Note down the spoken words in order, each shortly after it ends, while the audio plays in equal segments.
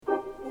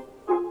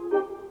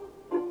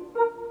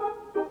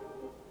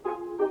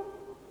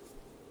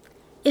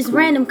It's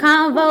random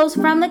convos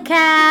from the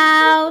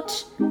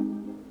couch.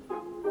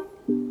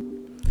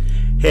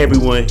 Hey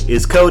everyone,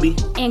 it's Cody.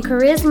 And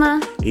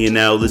Charisma. And you're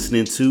now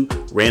listening to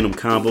Random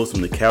Combos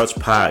from the Couch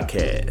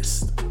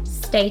podcast.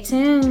 Stay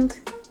tuned.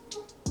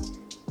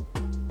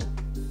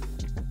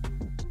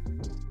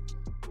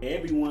 Hey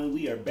everyone,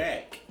 we are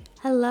back.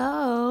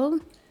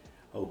 Hello.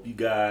 Hope you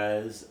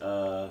guys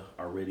are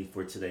ready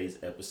for today's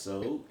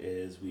episode,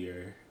 as we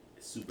are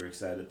super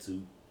excited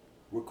to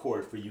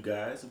record for you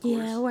guys, of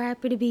course. Yeah, we're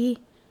happy to be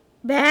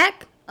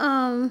back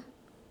to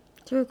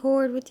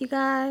record with you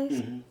guys.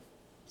 Mm-hmm.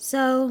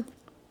 So,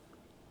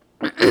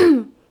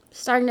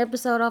 starting the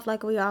episode off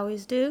like we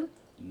always do.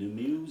 New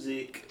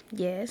music.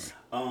 Yes.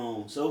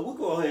 So we'll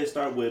go ahead and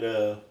start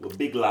with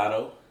Big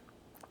Lotto.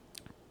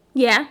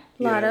 Yeah,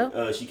 Lotto.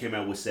 Yeah, she came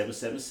out with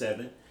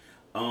 777.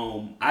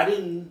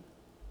 I'm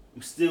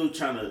still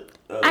trying to.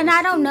 And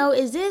I don't know,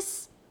 is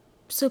this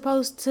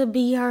supposed to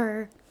be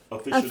her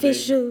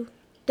official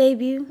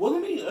debut? Well,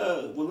 let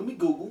me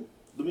Google.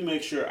 Let me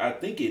make sure. I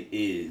think it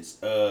is.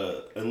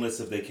 Unless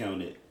if they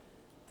counted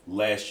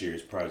last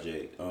year's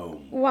project.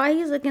 While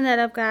he's looking that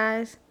up,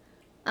 guys,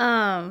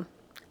 I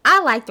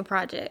like the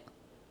project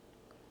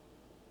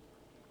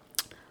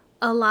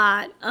a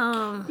lot.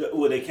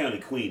 Well, they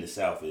counted Queen of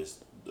South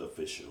as the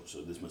official,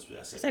 so this must be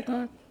that second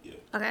one. Yeah.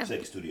 Okay.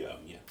 Second studio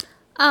album. Yeah.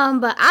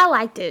 But I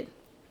liked it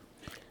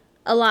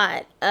a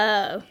lot.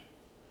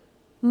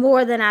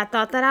 More than I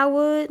thought that I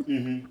would.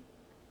 Mm-hmm.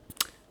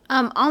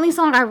 Only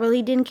song I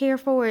really didn't care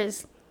for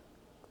is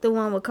the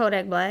one with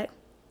Kodak Black.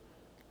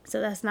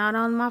 So that's not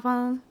on my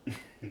phone.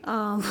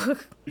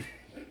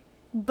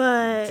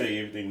 But Tell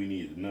you everything we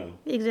need to know.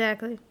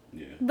 Exactly.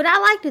 Yeah. But I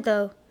liked it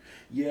though.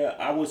 Yeah,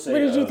 I would say. What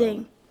did you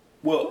think?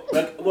 Well,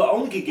 I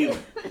only could give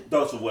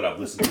thoughts of what I've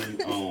listened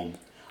to.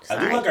 I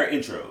do like our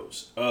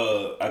intros.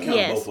 I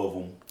count both of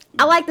them.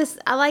 I like this.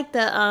 I like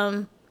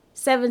the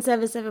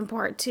 777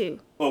 part 2.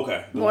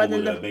 Okay. The more one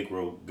than with the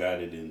Bankroll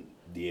Guided in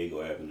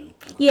Diego Avenue.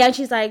 Okay. Yeah, and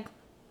she's like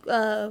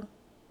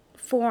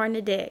 4 on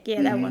the deck.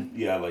 Yeah, that one.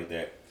 Yeah, I like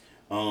that.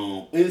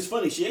 And it's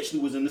funny. She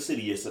actually was in the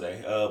city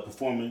yesterday,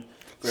 performing.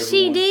 For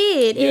She everyone.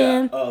 did. Yeah.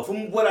 And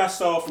from what I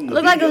saw from the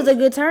looked video, like it was a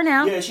good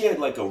turnout. Yeah, she had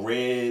like a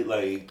red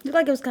Looked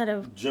like it was kind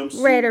of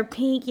jumpsuit. red or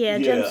pink. Yeah,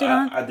 jumpsuit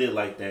on. I did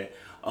like that.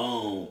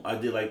 I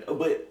did like,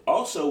 but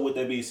also with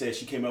that being said,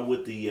 she came out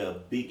with the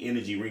Big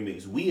Energy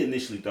remix. We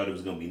initially thought it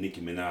was gonna be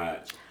Nicki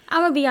Minaj.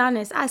 I'm gonna be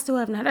honest. I still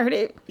have not heard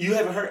it. You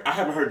haven't heard? I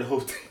haven't heard the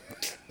whole thing.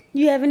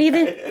 You haven't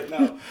either?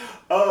 No.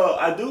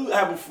 I do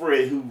have a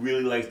friend who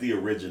really likes the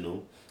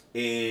original,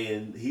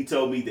 and he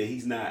told me that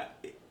he's not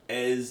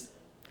as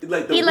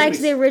like the. He likes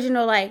the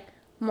original, like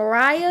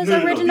Mariah's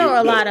original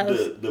or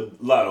Lotto's? The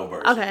Lotto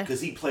version. Okay.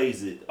 Because he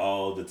plays it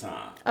all the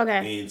time.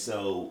 Okay. And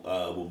so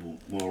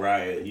with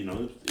Mariah, it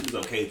was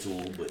okay to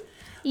him, but.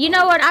 You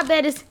know what? I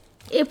bet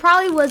it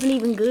probably wasn't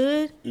even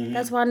good. Mm-hmm.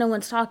 That's why no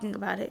one's talking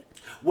about it.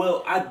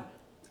 Well,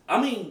 I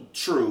mean,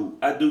 true.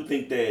 I do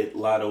think that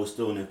Lotto is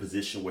still in a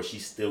position where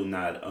she's still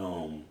not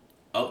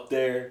up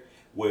there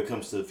when it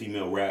comes to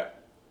female rap.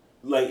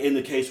 Like in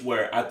the case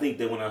where I think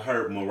that when I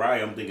heard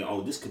Mariah, I'm thinking,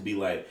 oh, this could be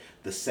like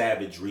the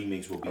Savage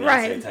remix with Beyonce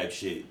Right. type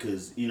shit,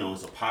 because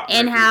it's a pop.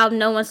 And record. how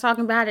no one's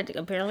talking about it.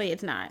 Apparently,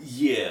 it's not.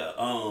 Yeah,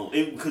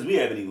 because we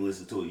haven't even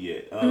listened to it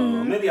yet.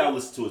 Maybe I'll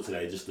listen to it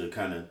today just to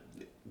kind of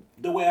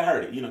the way I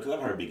heard it, because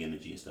I've heard Big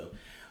Energy and stuff.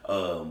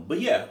 But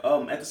yeah,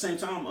 at the same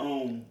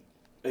time,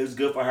 it was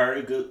good for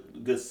her.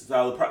 Good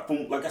solid.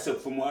 From like I said,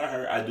 from what I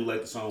heard, I do like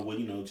the song with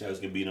Childish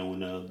Gambino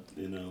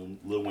and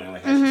Lil Wayne,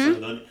 like how she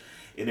sung on it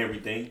and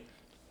everything.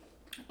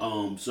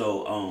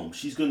 So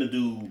she's gonna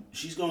do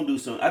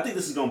some. I think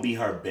this is gonna be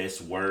her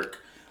best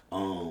work.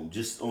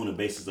 Just on the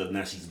basis of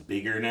now she's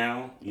bigger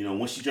now.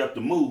 Once she dropped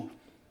the move,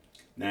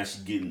 now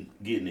she's getting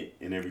it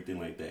and everything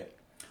like that.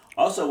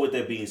 Also, with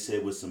that being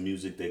said, with some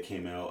music that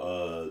came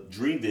out,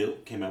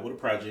 Dreamville came out with a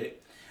project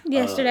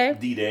Yesterday.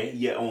 D-Day,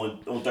 yeah,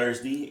 on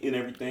Thursday and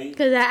everything.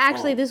 Because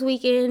actually this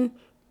weekend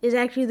is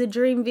actually the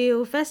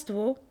Dreamville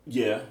Festival.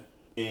 Yeah,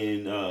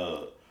 and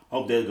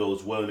hope that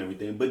goes well and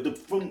everything. But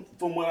from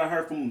what I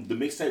heard from the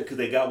mixtape, because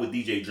they got with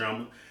DJ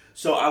Drama,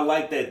 so I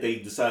like that they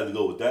decided to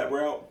go with that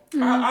route.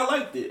 I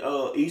liked it.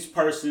 Each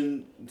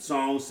person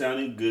song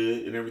sounding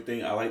good and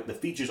everything. I like the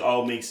features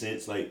all make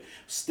sense. Like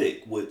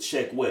Stick with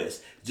Sheck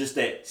West, just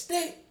that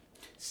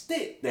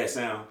stick that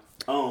sound.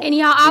 And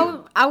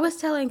y'all, I was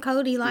telling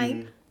Cody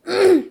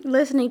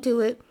listening to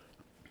it.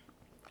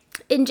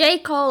 And J.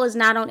 Cole is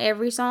not on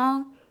every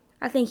song.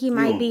 I think he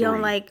might be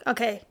on I'm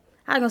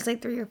gonna say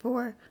 3 or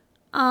 4.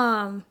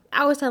 I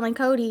was telling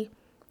Cody,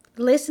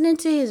 listening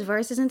to his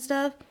verses and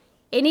stuff,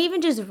 and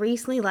even just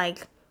recently,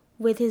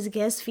 with his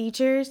guest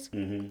features,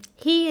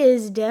 he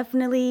is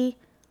definitely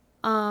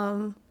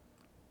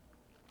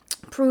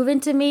proven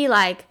to me,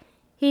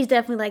 he's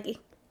definitely,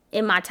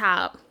 in my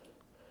top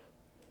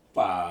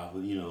 5,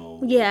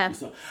 Yeah.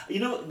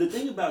 The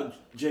thing about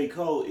J.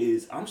 Cole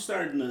is I'm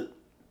starting to...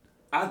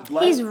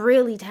 he's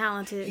really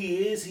talented.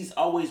 He is. He's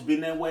always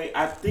been that way.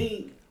 I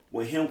think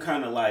with him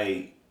kind of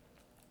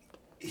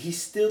he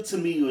still to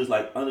me was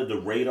under the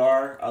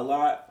radar a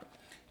lot.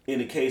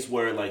 in a case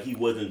where like he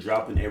wasn't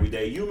dropping every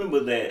day. You remember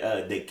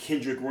that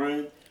Kendrick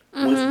run?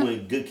 Once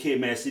when Good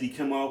Kid, Mad City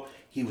come out,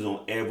 he was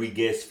on every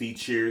guest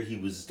feature. He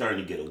was starting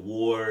to get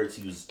awards.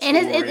 He was and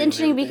it's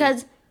interesting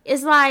because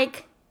it's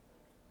like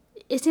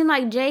it seemed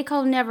like J.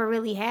 Cole never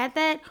really had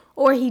that,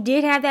 or he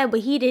did have that,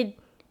 but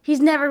he's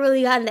never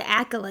really gotten the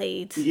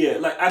accolades. Yeah,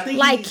 like I think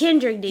like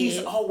Kendrick did.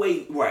 He's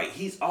always right.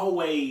 He's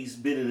always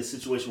been in a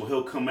situation where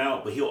he'll come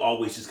out, but he'll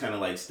always just kind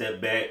of like step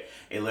back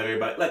and let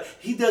everybody like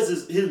he does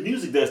his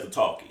music does the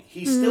talking.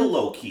 He's still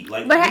low key.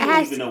 Like but you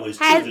don't even know what his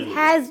children look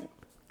like.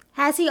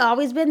 Has he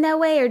always been that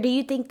way, or do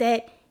you think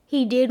that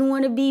he did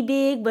want to be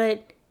big,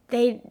 but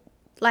they,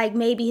 like,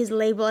 maybe his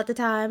label at the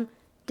time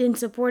didn't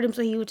support him,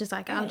 so he was just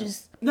like, I'll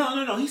just...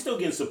 No. He's still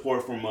getting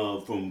support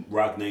from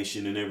Rock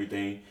Nation and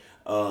everything.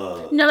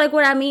 No, like,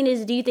 what I mean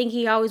is, do you think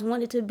he always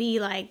wanted to be,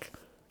 like,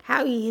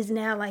 how he is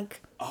now,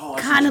 like,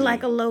 kind of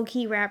like a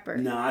low-key rapper?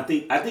 No, I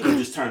think it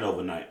just turned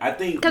overnight. I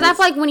think... Because I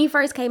feel like when he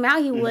first came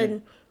out, he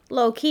wasn't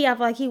low-key. I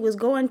feel like he was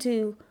going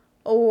to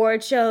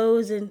award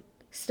shows and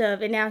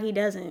stuff, and now he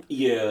doesn't.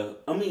 Yeah,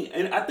 I mean,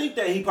 and I think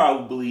that he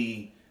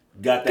probably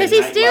got that. Because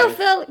he still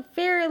felt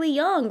fairly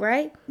young,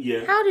 right?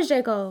 Yeah. How old is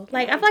J. Cole?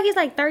 Like, I feel like he's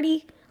like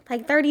 30,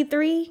 like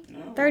 33,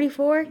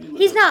 34.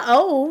 He's not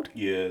old.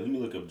 Yeah, let me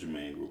look up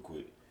Jermaine real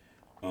quick.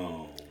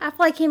 I feel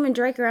like him and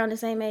Drake are around the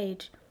same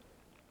age.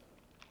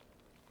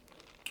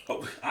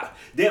 Oh,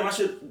 damn, I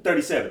should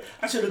 37.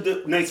 I should have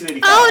done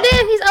 1985. Oh,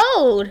 damn, he's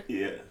old.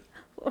 Yeah.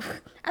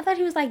 I thought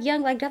he was like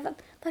young, like I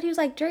thought he was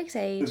like Drake's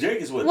age.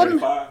 Drake is what,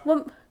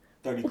 35?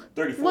 34,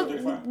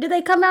 35? Did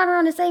they come out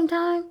around the same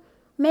time?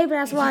 Maybe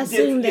that's why I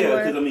assumed they were. Yeah,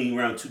 because I mean,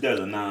 around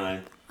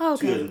 2009,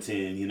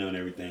 2010, you know, and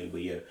everything.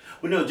 But yeah.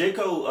 But no, J.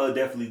 Cole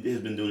definitely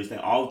has been doing his thing.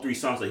 All 3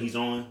 songs that he's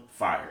on,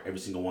 fire. Every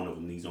single one of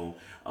them he's on.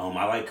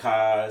 I like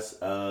Kaz,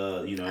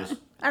 you know.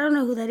 I don't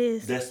know who that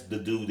is. That's the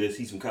dude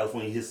he's from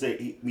California.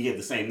 We have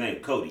the same name,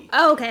 Cody.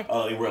 Oh, okay.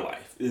 In real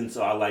life. And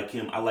so I like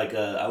him. I like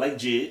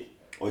Jid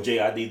or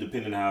JID,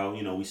 depending on how,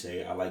 you know, we say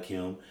it. I like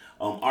him.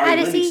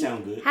 Ari Lennox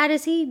sound good. How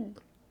does he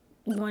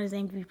want his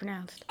name to be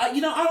pronounced?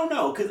 You know, I don't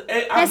know.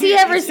 Has he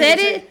ever said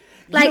it?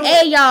 Like,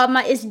 hey, y'all,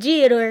 it's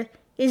Jid or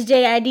it's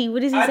JID.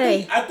 What does he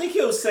say? I think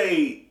he'll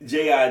say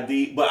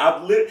JID,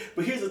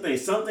 but here's the thing.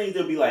 Some things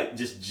they'll be like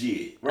just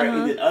Jid, right?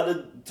 And then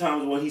other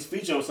times when he's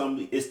featured on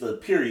something, it's the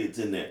periods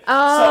in there.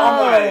 Oh. So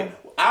I'm like,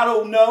 I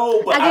don't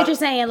know, but I get what you're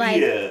saying, like,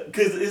 yeah,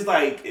 because it's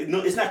like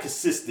it's not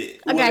consistent.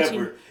 I got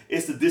you.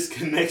 It's the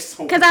disconnect.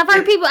 Because I've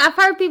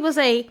heard people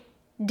say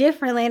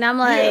differently, and I'm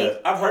like, yeah,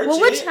 I've heard.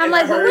 Well, which one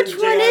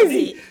is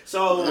it?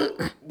 So,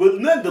 but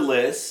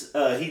nonetheless,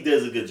 he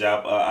does a good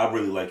job. I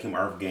really like him.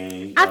 Earth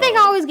Gang. I think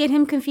I always get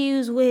him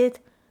confused with,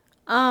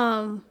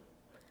 the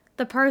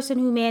person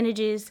who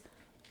manages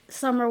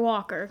Summer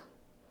Walker.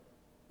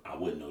 I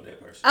wouldn't know that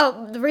person.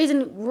 Oh, the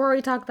reason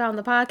Rory talked about on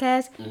the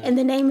podcast, and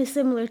the name is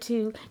similar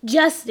to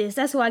Justice.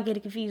 That's who I get it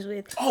confused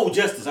with. Oh,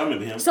 Justice. I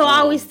remember him. So I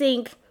always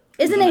think,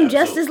 is the name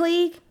Justice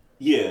League?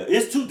 Yeah,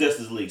 it's 2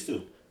 Justice Leagues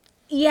too.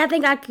 Yeah, I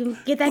think I can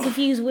get that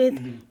confused with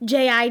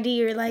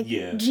JID or like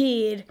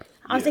Jid.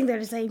 I think they're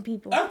the same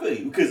people. I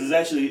think because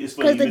it's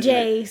funny. Because the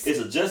J's. It's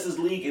a Justice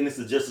League and it's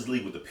a Justice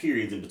League with the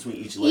periods in between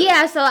each letter.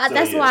 Yeah, so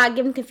that's why I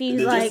get them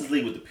confused. The like Justice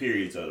League with the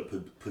periods are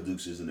the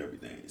producers and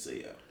everything. So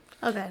yeah.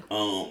 Okay.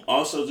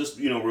 Also, just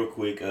real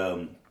quick,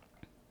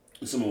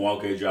 Summer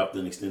Walker dropped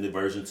an extended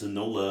version to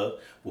No Love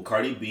with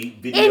Cardi B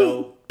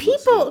video.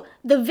 And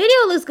the video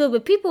looks good,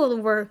 but people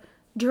were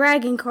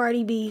dragging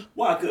Cardi B.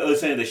 Why?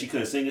 Saying that she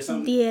couldn't sing or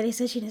something? Yeah, they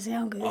said she didn't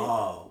sound good.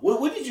 Oh,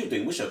 what did you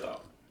think? What's your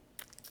thought?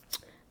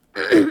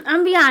 I'm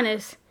gonna be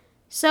honest.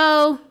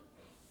 So,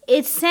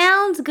 it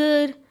sounds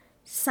good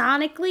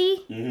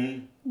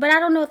sonically, but I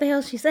don't know what the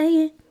hell she's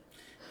saying.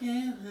 But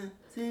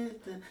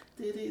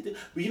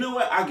you know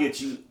what? I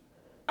get you.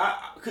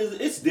 Because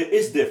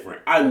it's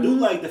different. I do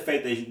like the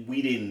fact that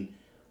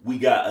we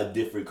got a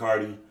different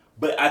Cardi.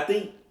 But I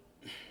think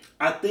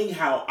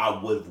how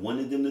I would have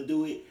wanted them to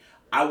do it,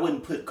 I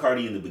wouldn't put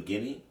Cardi in the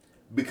beginning.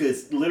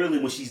 Because literally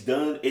when she's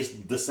done, it's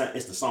the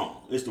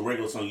song. It's the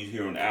regular song you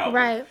hear on the album.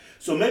 Right.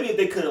 So maybe if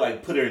they could have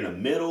like put her in the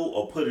middle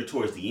or put her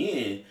towards the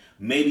end,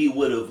 maybe it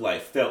would have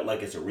like felt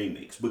like it's a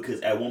remix.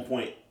 Because at one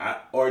point,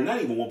 or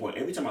not even one point,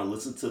 every time I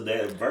listen to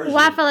that version,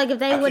 well, I feel like if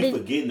they would have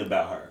forgetting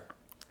about her.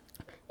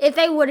 If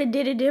they would have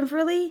did it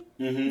differently,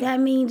 that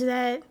means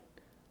that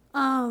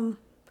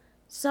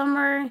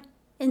Summer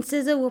and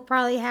SZA will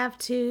probably have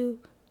to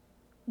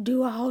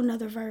do a whole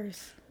nother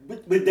verse.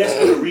 But that's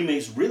what a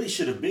remix really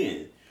should have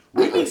been.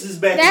 Remixes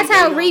back. That's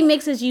how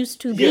remixes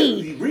used to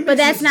be, but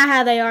that's not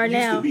how they are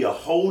now. Used to be a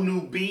whole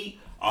new beat,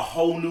 a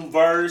whole new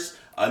verse,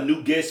 a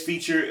new guest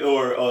feature,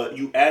 or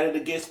you added a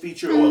guest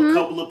feature or a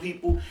couple of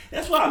people.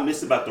 That's what I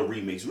miss about the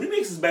remix.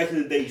 Remixes back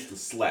in the day used to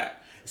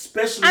slap,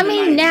 especially. I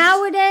mean,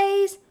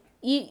 nowadays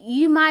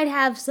you might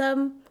have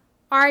some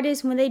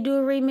artists when they do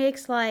a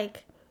remix,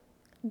 like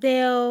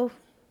they'll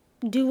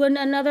do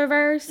another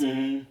verse,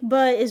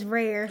 but it's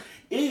rare.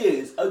 It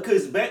is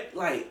because back,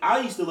 like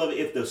I used to love it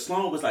if the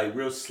song was like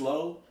real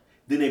slow.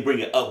 then they bring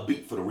it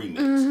upbeat for the remix.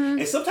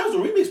 And sometimes the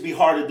remix be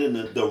harder than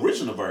the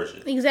original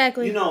version.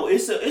 Exactly. You know,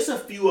 it's a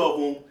few of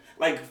them,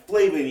 like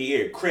Flavor in the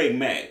Air, Craig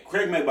Mack.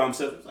 Craig Mack by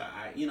himself, was like,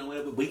 all right, you know,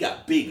 whatever. But he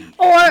got Biggie.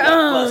 Or, he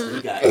got Busta,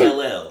 he got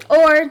LL.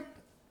 Or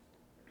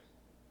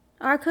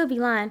I could be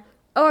lying.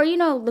 Or, you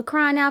know, the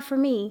Crying Out For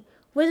Me.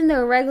 Wasn't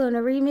there a regular in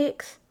a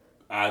remix?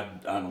 I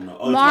don't know.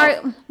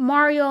 Oh,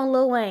 Mario and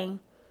Lil Wayne.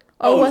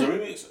 Oh, it was a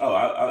remix? Oh,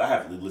 I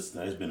have to listen to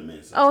that. It's been a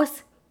minute since. Oh,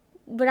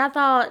 but I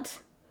thought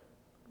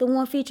the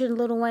one featuring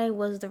Lil Wayne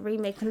was the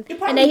remix,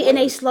 and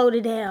they slowed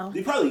it down.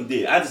 They probably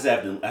did. I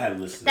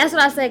haven't listened. That's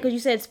what I said because you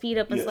said speed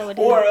up and slow it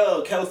down.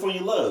 Or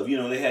California Love. You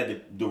know, they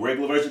had the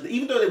regular version,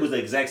 even though it was the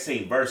exact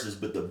same verses,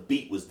 but the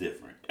beat was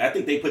different. I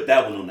think they put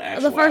that one on the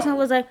actual. The first album. one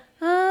was like,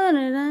 yeah,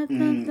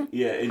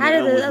 and the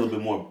other was a little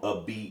bit more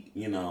upbeat,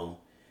 you know,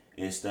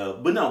 and stuff.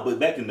 But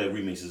back in the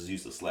remixes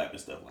used to slap and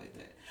stuff like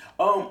that.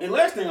 And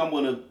last thing I'm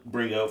going to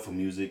bring up for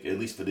music, at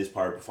least for this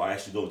part, before I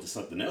actually go into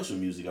something else with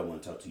music I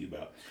want to talk to you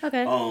about.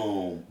 Okay.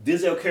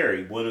 Denzel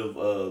Curry, one of,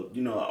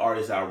 an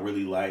artist I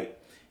really like.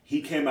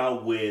 He came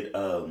out with,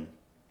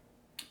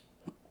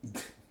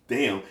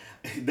 damn,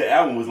 the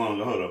album was long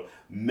ago. Hold on.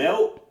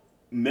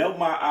 Melt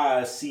My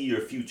Eyes, See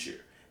Your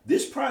Future.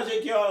 This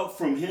project, y'all,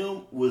 from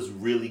him was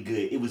really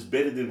good. It was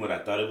better than what I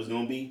thought it was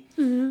gonna be.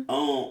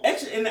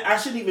 Actually, and I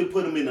shouldn't even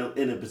put him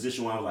in a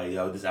position where I was like,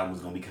 yo, this album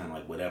was gonna be kind of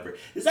like whatever.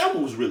 This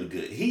album was really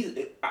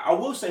good. I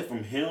will say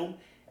from him,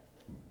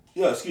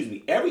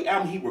 every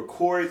album he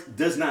records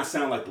does not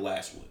sound like the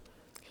last one.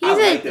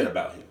 I like that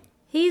about him.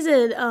 He's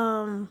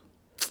a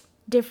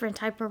different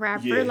type of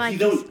rapper. Yeah, like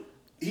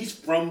he's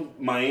from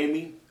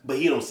Miami, but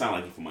he don't sound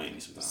like he's from Miami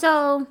sometimes.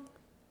 So,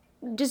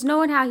 just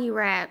knowing how he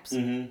raps.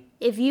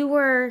 If you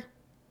were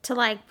to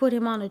like put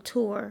him on a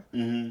tour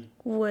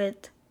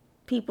with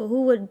people,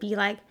 who would be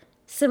like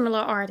similar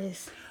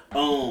artists?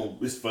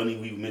 It's funny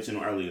we mentioned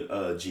earlier,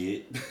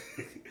 Jid.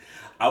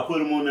 I'll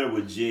put him on there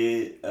with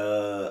Jid.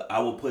 I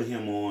will put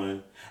him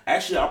on.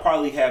 Actually, I'll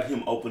probably have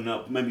him open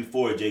up maybe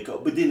for J.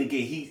 Cole. But then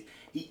again,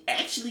 he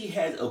actually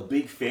has a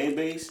big fan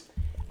base.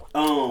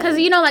 Because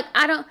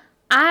like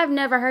I've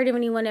never heard of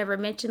anyone ever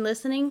mention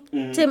listening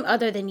to him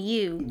other than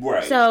you.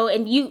 Right. So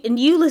and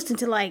you listen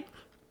to like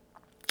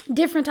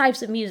different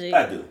types of music.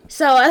 I do.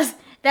 So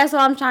that's why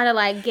I'm trying to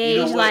like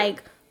gauge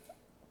like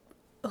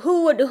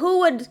who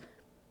would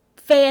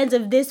fans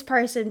of this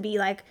person be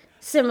like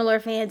similar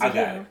fans of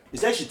him.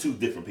 It's actually two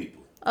different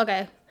people.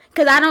 Okay.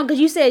 Because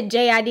you said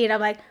JID and I'm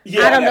like,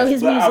 I don't know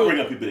his music. I'll bring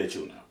up people that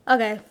you know.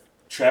 Okay.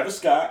 Travis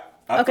Scott.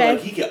 I feel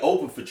like he can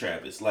open for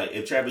Travis. Like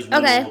if Travis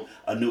wants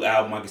a new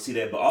album, I can see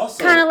that. But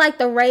also kind of like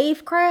the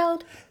rave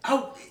crowd.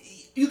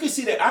 You can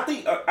see that. I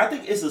think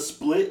it's a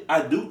split.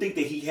 I do think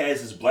that he has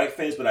his black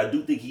fans, but I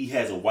do think he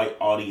has a white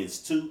audience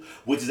too,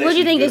 which is actually what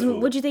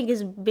do you think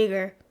is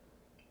bigger?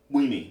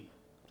 What do you mean?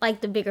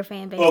 Like the bigger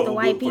fan base, the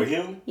white people. For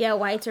him? Yeah,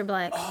 whites or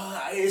blacks.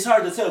 It's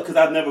hard to tell because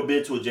I've never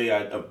been to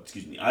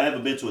I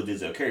haven't been to a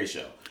Denzel Curry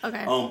show.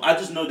 Okay. I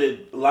just know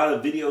that a lot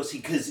of videos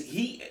because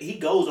he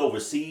goes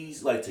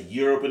overseas like to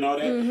Europe and all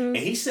that, and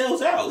he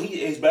sells out.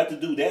 He's about to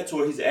do that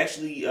tour. He's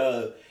actually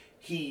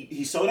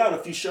he sold out a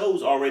few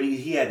shows already.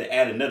 He had to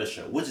add another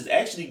show, which is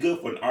actually good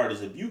for an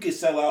artist. If you can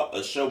sell out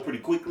a show pretty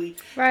quickly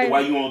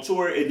while you're on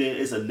tour, and then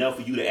it's enough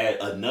for you to add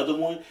another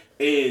one,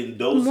 and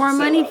those more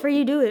money for you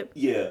to do it.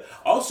 Yeah.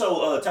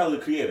 Also, Tyler the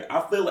Creator.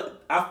 I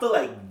feel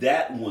like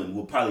that one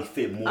will probably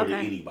fit more than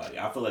anybody.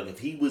 I feel like if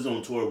he was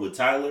on tour with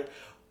Tyler,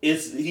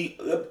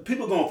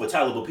 people going for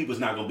Tyler, but people's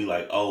not gonna be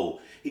like, oh,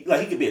 he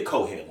could be a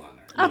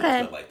co-headliner,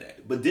 stuff like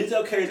that. But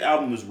Denzel Curry's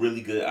album was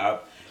really good.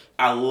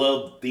 I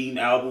love theme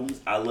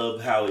albums. I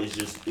love how it's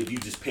just if you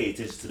just pay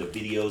attention to the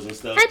videos and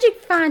stuff. How'd you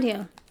find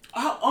him?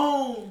 I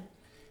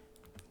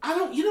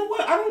don't. You know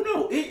what? I don't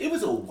know. It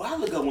was a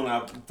while ago when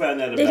I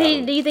found out about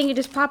him. Do you think it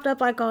just popped up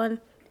like on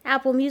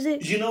Apple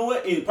Music? You know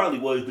what? It probably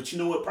was, but you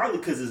know what? Probably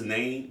because his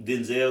name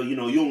Denzel. You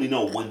know, you only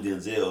know one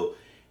Denzel,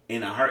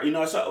 and I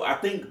heard. So I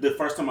think the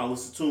first time I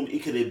listened to him,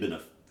 it could have been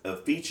a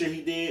feature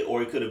he did,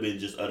 or it could have been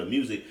just other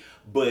music.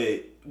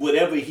 But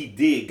whatever he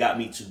did got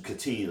me to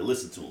continue to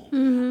listen to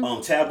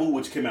him. Taboo,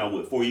 which came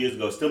out 4 years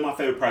ago, still my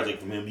favorite project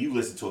from him. You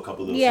listened to a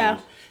couple of those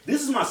songs.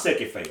 This is my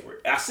second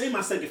favorite. I say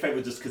my second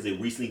favorite just because it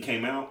recently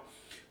came out,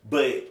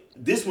 but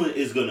this one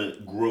is gonna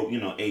grow,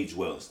 age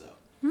well and stuff.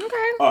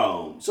 Okay.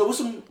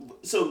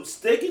 So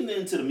sticking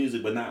into the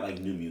music, but not like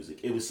new music.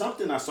 It was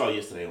something I saw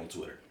yesterday on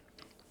Twitter.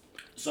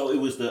 So it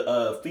was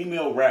the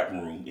Female Rap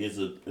Room is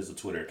a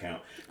Twitter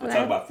account. They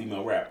talk about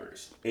female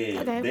rappers,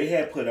 and they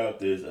had put out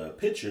this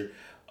picture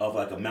of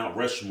like a Mount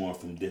Rushmore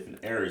from different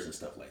eras and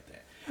stuff like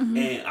that.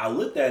 And I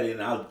looked at it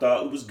and I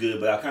thought it was good,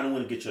 but I kind of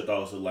want to get your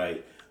thoughts of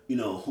like,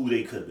 who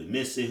they could have been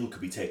missing, who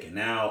could be taken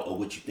out, or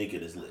what you think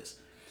of this list.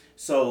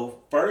 So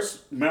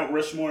first, Mount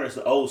Rushmore is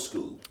the old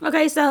school.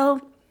 Okay,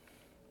 so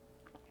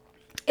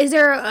is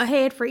there a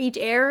head for each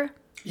era?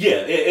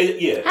 Yeah,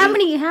 yeah. How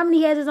many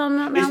heads is on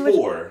Mount Rushmore? It's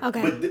 4.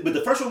 Okay. But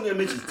the first one I'm gonna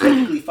mention is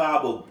technically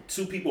 5, but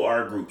 2 people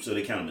are a group, so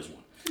they count them as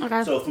one.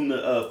 Okay. So from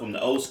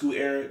the old school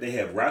era, they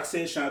have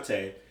Roxanne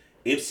Shante,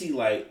 MC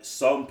Lyte,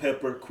 Salt and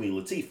Pepper, Queen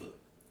Latifah.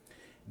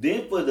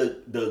 Then for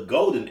the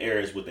golden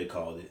era is what they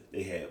called it.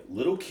 They have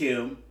Little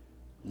Kim,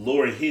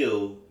 Lauryn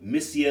Hill,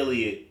 Missy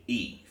Elliott,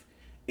 Eve,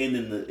 and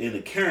in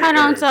the current Hold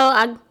on,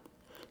 era,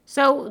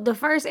 so the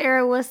first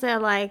era was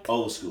that like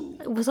old school,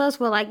 was us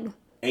for like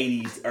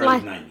 80s, early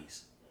like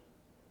 90s.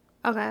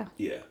 Okay.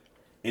 Yeah.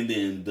 And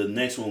then the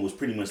next one was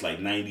pretty much like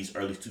 90s,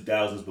 early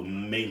 2000s, but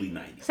mainly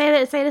 90s.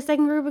 Say the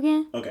second group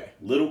again. Okay.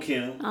 Little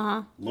Kim,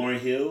 Lauryn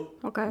Hill,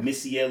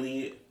 Missy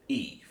Elliott,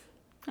 Eve.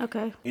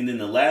 Okay. And then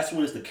the last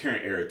one is the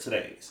current era,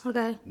 today's.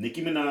 Okay.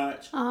 Nicki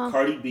Minaj,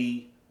 Cardi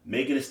B,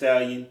 Megan Thee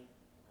Stallion,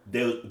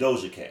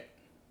 Doja Cat.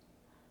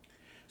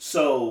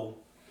 So,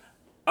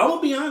 I'm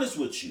going to be honest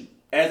with you.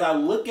 As I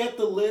look at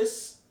the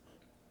list,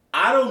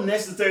 I don't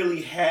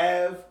necessarily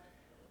have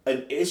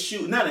an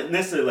issue, not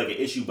necessarily like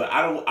an issue, but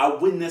I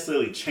wouldn't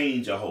necessarily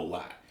change a whole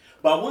lot.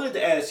 But I wanted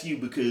to ask you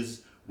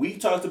because we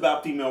talked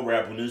about female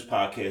rap on this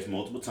podcast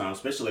multiple times,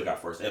 especially like our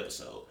first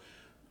episode.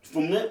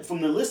 From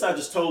the list I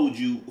just told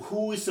you,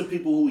 who is some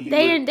people who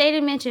they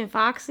didn't mention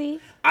Foxy?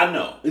 I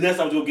know, and that's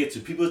what I was gonna get to.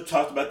 People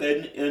talked about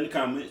that in the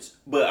comments,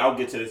 but I'll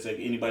get to that in a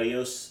second. Anybody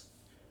else?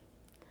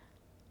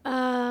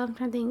 I'm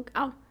trying to think.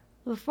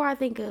 Before I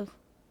think of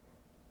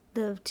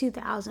the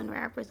 2000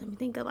 rappers, let me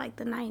think of like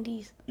the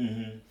 90s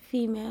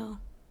female.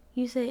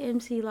 You said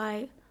MC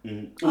Light.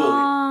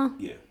 Well,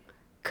 yeah.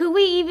 Could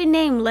we even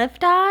name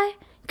Left Eye?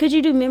 Could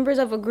you do members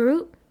of a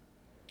group?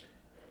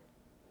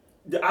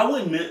 I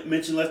wouldn't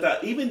mention Left Eye,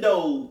 even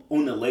though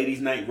on the Ladies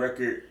Night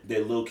record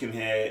that Lil Kim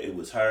had, it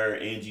was her,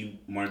 Angie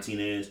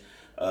Martinez,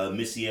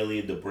 Missy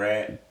Elliott, Da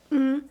Brat.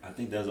 I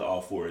think those are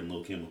all four, and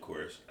Lil Kim, of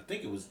course. I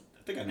think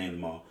I named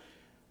them all.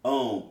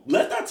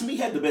 Left Eye to me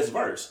had the best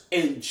verse,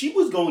 and she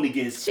was going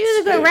against. She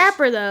was a good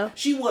rapper, though.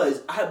 She was,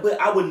 but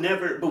I would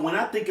never. But when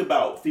I think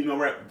about female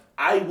rap,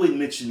 I wouldn't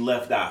mention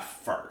Left Eye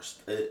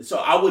first. So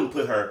I wouldn't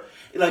put her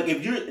like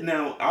if you're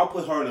now. I'll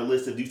put her on a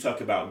list if you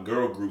talk about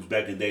girl groups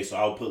back in the day. So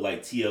I'll put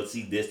like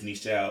TLC,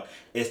 Destiny's Child,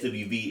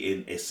 SWV,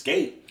 and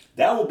Escape.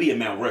 That would be a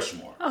Mount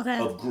Rushmore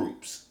of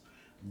groups.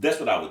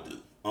 That's what I would do.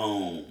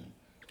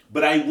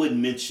 But I wouldn't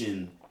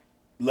mention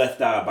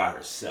Left Eye by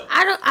herself.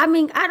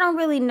 I don't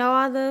really know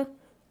all the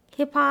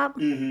hip hop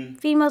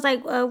females,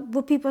 like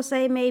what people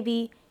say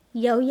maybe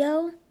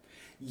Yo-Yo.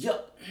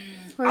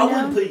 I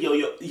wouldn't put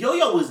Yo-Yo.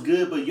 Yo-Yo was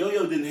good, but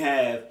Yo-Yo didn't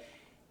have.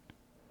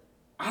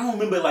 I don't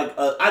remember like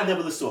I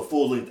never listened to a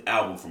full length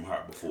album from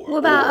her before. What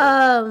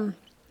about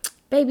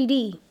Baby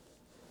D?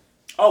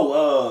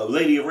 Oh,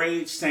 Lady of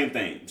Rage, same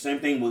thing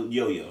with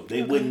Yo-Yo.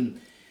 They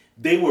wouldn't.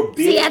 They were big.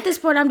 See, at this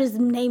point, I'm just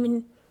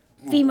naming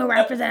female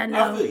rappers that I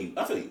know.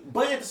 I feel you.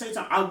 But at the same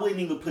time, I wouldn't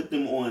even put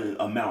them on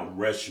a Mount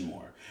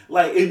Rushmore.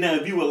 Like, and now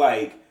if you were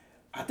like,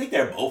 I think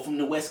they're both from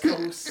the West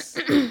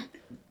Coast,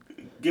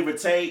 give or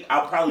take,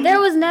 I'll probably. There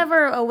was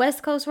never a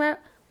West Coast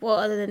rap, well,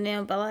 other than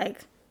them, but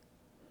like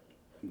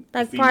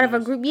part of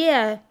a group,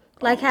 yeah.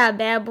 Like how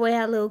Bad Boy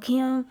had Lil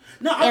Kim,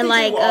 and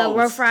like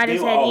Rough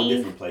Riders had Eve. They were all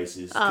different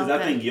places. Because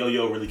I think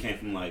Yo-Yo really came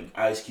from like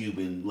Ice Cube,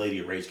 and Lady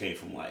of Rage came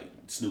from like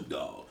Snoop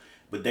Dogg,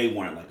 but they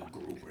weren't like a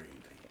group or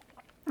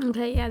anything.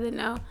 Okay, yeah, I didn't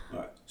know. All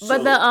right,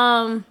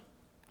 but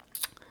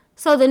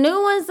so the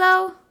new ones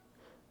though.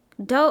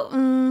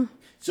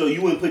 So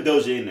you wouldn't put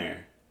Doja in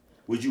there?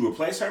 Would you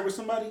replace her with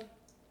somebody?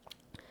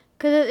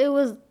 Cause it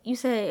was, you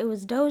said it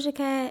was Doja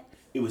Cat.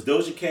 It was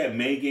Doja Cat,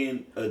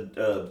 Megan,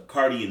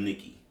 Cardi, and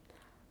Nicki.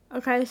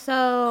 Okay,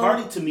 so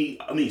Cardi to me,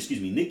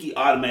 Nicki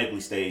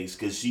automatically stays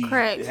because she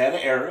had an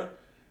era.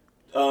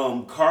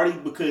 Cardi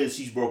because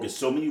she's broken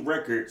so many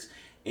records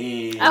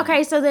and.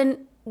 Okay, so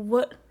then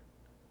what?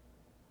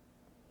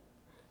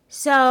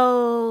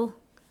 So,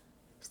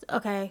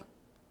 okay.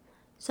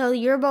 So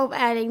you're both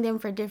adding them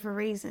for different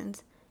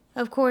reasons.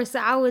 Of course,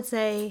 I would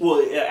say.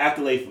 Well,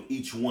 accolade for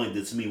each one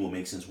that to me will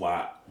make sense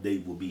why they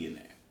will be in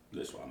there.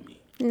 That's what I mean.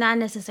 Not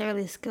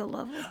necessarily skill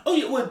level. Oh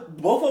yeah, well,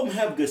 both of them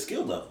have good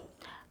skill level.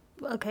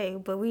 Okay,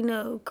 but we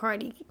know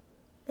Cardi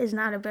is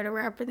not a better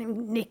rapper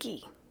than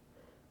Nicki.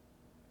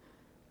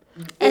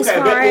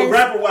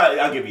 Rapper-wise,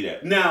 I'll give you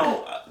that.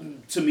 Now,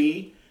 to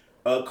me,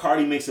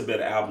 Cardi makes a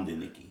better album than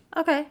Nicki.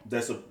 Okay.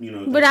 That's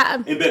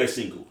and better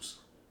singles.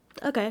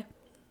 Okay.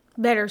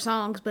 Better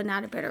songs, but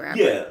not a better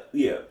rapper.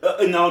 Yeah.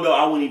 And although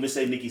I wouldn't even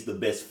say Nicki's the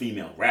best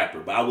female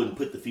rapper, but I wouldn't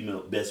put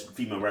the best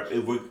female rapper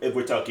if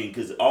we're talking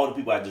because all the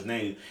people I just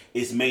named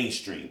is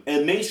mainstream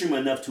and mainstream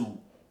enough to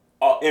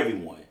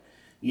everyone.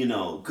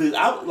 Because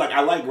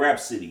I like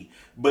Rhapsody,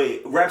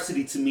 but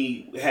Rhapsody to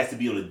me has to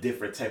be on a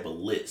different type of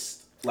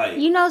list. Like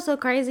so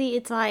crazy.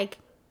 It's like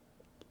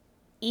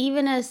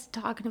even us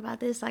talking about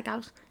this, like I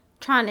was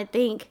trying to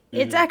think.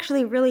 It's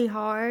actually really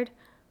hard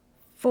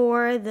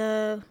for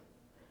the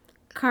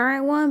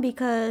current one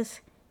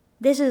because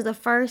this is the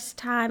first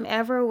time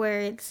ever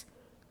where it's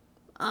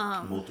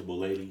multiple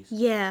ladies.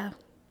 Yeah.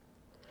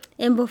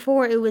 And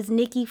before it was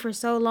Nicki for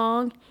so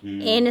long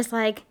and it's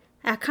like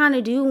I kind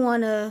of do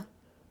want to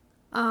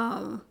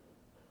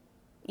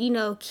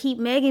keep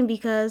Megan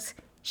because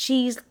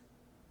she's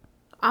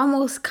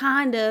almost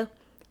kind of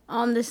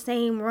on the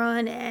same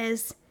run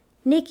as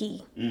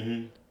Nicki.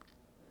 I'm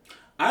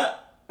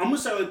gonna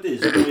start like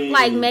this.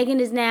 Like Megan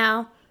is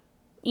now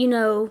you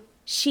know,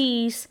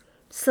 she's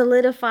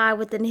solidified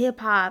within hip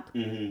hop,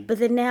 but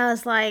then now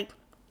it's like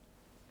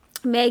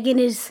Megan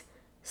is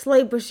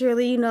slowly but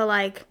surely, you know,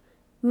 like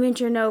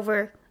venturing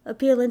over,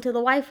 appealing to the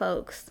white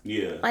folks.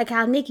 Yeah. Like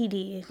how Nicki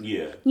did.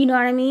 Yeah. You know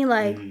what I mean?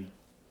 Like,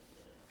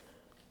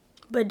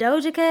 but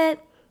Doja Cat,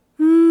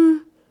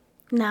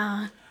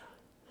 nah.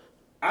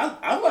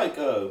 I like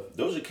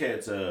Doja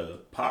Cat's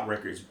pop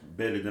records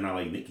better than I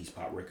like Nicki's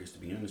pop records, to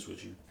be honest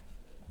with you.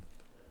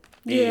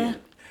 Yeah.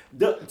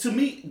 To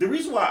me, the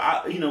reason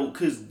why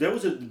because there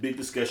was a big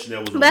discussion that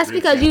was. But that's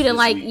because you didn't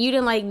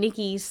like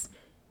Nicki's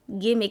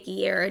gimmicky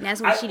era, and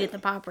that's when she did the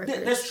pop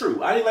record. That's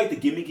true. I didn't like the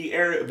gimmicky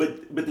era,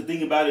 but the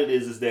thing about it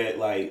is that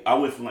like I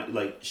went from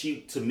like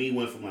she to me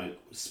went from like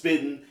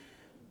spitting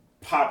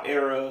pop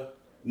era.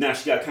 Now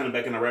she got kind of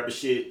back in the rapper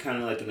shit, kind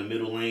of like in the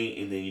middle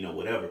lane, and then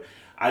whatever.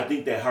 I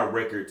think that her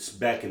records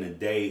back in the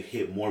day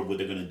hit more of what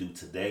they're gonna do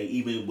today,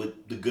 even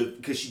with the good,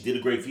 because she did a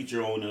great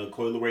feature on the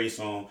Coi Leray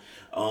song,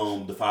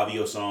 the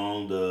Fabio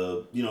song.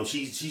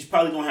 She's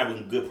probably gonna have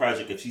a good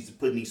project if she's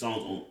putting these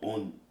songs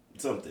on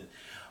something.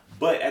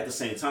 But at the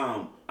same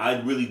time, I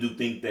really do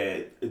think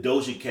that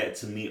Doja Cat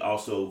to me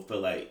also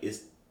felt like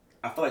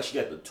I feel like she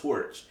got the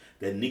torch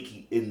that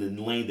Nicki in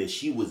the lane that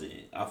she was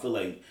in. I feel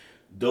like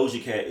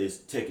Doja Cat is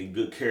taking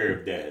good care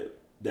of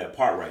that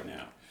part right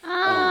now.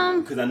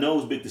 Because I know it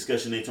was a big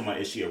discussion. They talking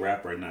about is she a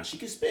rapper or not? She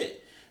can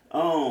spit.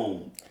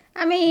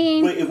 I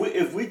mean, but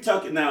if we're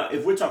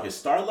talking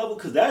star level,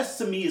 because that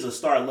to me is a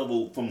star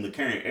level from the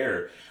current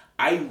era.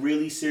 I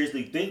really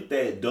seriously think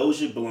that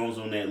Doja belongs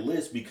on that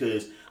list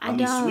because I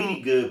mean Sweetie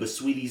good, but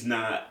Sweetie's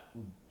not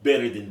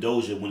better than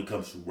Doja when it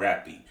comes to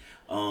rapping.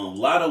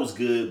 Lotto's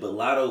good, but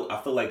Lotto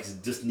I feel like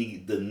just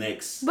need the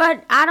next.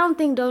 But I don't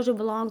think Doja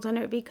belongs on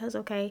there because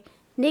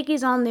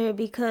Nicki's on there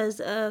because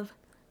of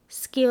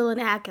skill and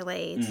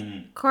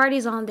accolades.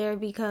 Cardi's on there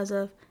because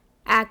of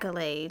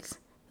accolades.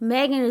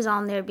 Megan is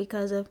on there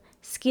because of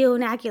skill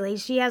and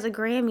accolades. She has a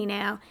Grammy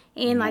now,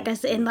 and like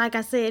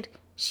I said,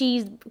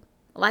 she's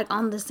like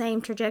on the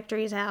same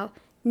trajectory as how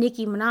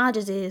Nicki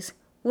Minaj's is.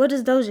 What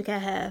does Doja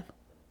Cat have?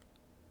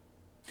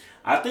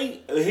 I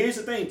think here's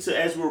the thing.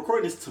 As we're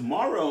recording this,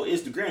 tomorrow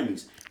is the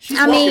Grammys. She's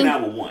walking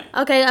out with one.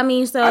 Okay, I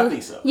think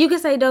so. You could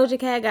say Doja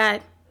Cat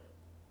got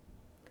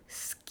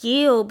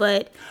skill,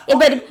 but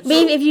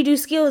if you do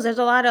skills, there's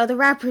a lot of other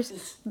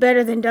rappers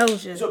better than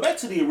Doja. So back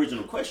to the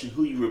original question: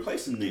 who you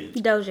replacing then?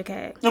 Doja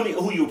Cat. I mean,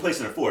 who you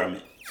replacing her for? I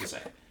meant to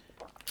say.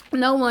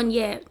 No one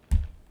yet.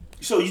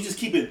 So you just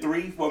keep it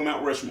 3 for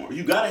Mount Rushmore.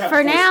 You gotta have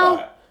a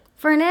spot.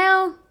 For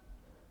now.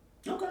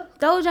 Okay.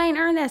 Doja ain't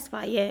earned that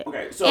spot yet.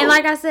 Okay. So and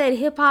like I said,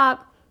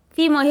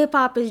 female hip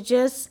hop is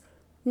just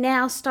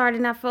now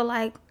starting. I feel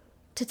like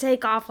to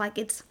take off. Like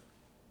it's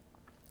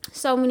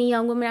so many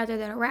young women out there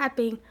that are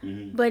rapping,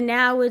 but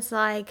now it's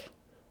like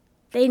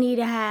they need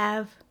to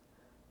have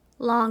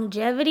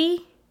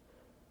longevity,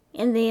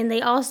 and then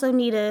they also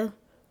need to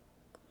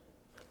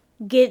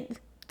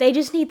they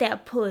just need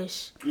that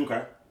push.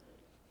 Okay.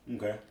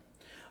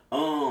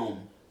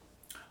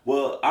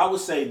 Well, I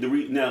would say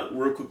now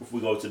real quick before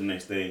we go to the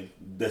next thing,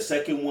 the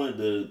second one,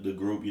 the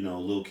group,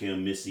 Lil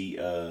Kim, Missy,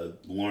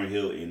 Lauryn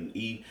Hill, and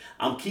Eve.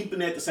 I'm keeping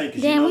that the same.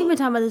 Damn, we've been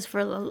talking about this for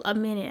a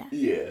minute.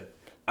 Yeah.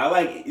 I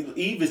like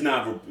Eve is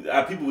not.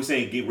 People were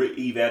saying get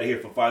Eve out of here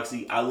for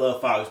Foxy. I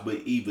love Fox, but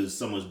Eve is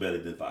so much better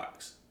than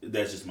Fox.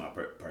 That's just my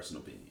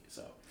personal opinion.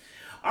 So,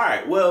 all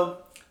right.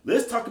 Well,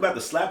 let's talk about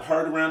the slap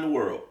heard around the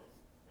world.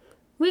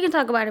 We can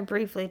talk about it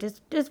briefly,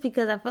 just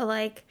because I feel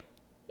like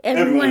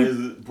everyone has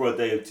brought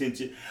their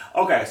attention.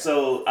 Okay,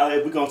 so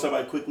if we're gonna talk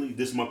about it quickly,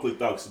 this is my quick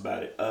thoughts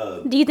about it.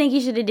 Do you think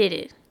he should have did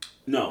it?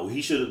 No,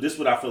 he should have. This is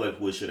what I feel like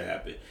what should have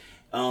happened.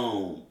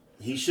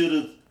 He should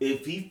have.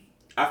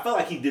 I felt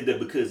like he did that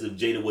because if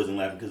Jada wasn't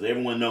laughing, because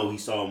everyone know he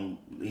saw him.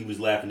 He was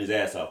laughing his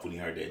ass off when he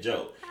heard that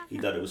joke. He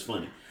thought it was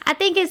funny. I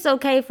think it's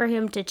okay for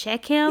him to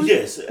check him.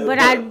 Yes, but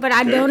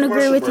I don't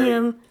agree with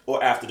him.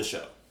 Or after the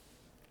show.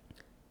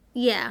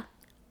 Yeah,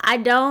 I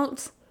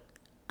don't.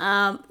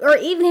 Or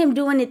even him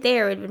doing it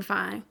there would have been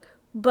fine.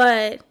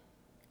 But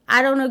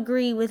I don't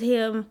agree with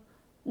him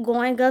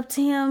going up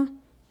to him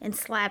and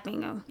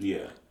slapping him.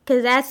 Yeah.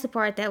 Because that's the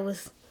part that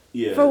was.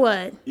 Yeah. For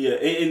what? Yeah,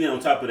 and then on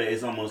top of that,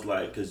 it's almost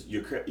like because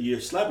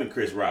you're slapping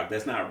Chris Rock.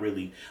 That's not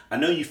really. I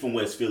know you from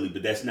West Philly,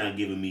 but that's not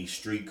giving me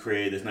street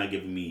cred. That's not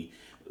giving me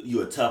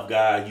you a tough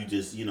guy. You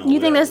just You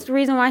think that's the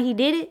reason why he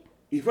did it?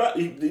 He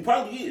probably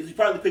is. He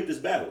probably picked his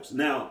battles.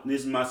 Now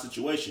this is my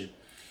situation.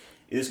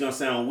 And it's gonna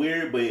sound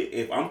weird, but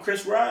if I'm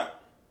Chris Rock,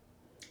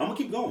 I'm gonna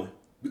keep going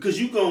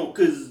because you gonna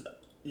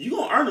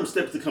earn them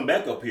steps to come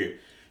back up here.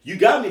 You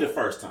got me the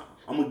first time.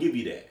 I'm gonna give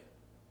you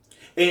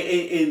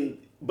that.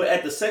 But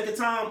at the second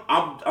time,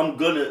 I'm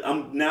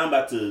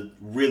about to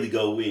really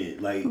go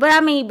in. Like, but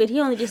he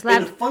only just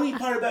laughed. And the funny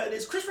part about it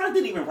is Chris Rock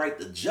didn't even write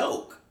the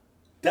joke.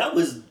 That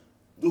was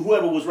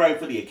whoever was writing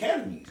for the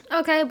Academy.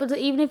 Okay, but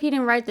even if he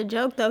didn't write the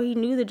joke, though, he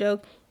knew the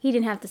joke. He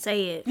didn't have to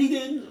say it. He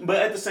didn't, but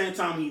at the same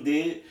time, he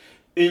did.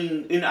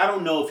 And I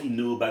don't know if he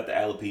knew about the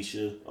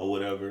alopecia or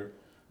whatever.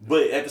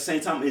 But at the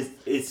same time,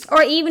 it's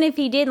or even if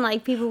he didn't,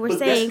 like people were but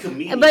saying, that's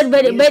comedians. but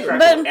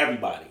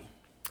Everybody.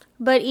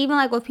 But even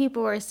like what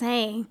people were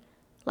saying,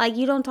 like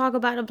you don't talk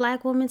about a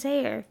black woman's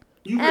hair.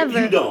 You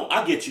ever. You don't.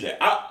 I get you that.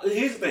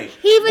 Here's the thing.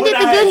 He even did the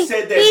good.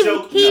 Said that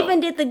joke, he even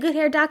did the Good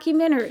Hair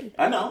documentary.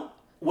 I know.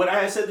 When I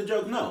had said the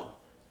joke, no.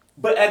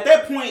 But at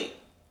that point,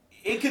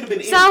 it could have been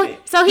anything.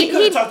 So he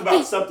could have talked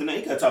about something.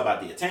 He could have talked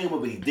about the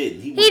entanglement, but he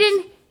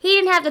didn't. He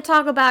didn't have to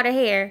talk about her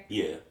hair.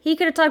 Yeah. He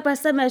could have talked about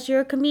something else.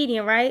 You're a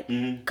comedian, right?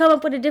 Mm-hmm. Come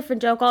up with a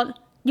different joke.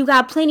 You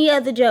got plenty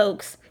of other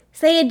jokes.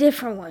 Say a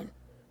different one.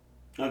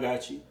 I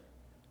got you.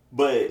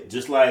 But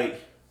just like,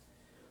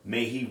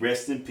 may he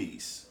rest in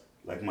peace.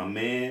 Like my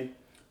man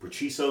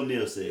Patrice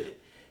O'Neal said,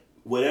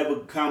 whatever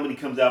comedy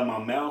comes out of my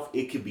mouth,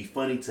 it could be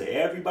funny to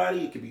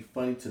everybody. It could be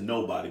funny to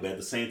nobody. But at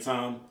the same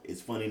time,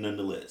 it's funny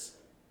nonetheless.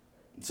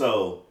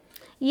 So.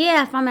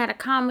 Yeah, if I'm at a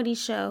comedy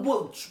show.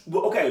 Well,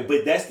 okay,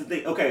 but that's the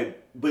thing. Okay,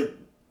 but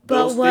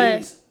those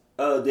things,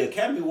 the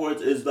Academy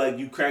Awards is like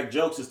you crack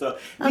jokes and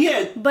stuff. We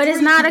had, but it's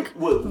not a.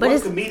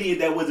 One comedian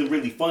that wasn't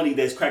really funny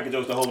that's cracking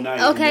jokes the whole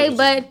night. Okay,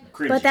 but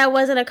that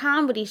wasn't a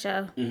comedy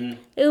show. Mm-hmm.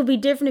 It would be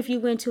different if you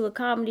went to a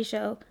comedy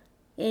show,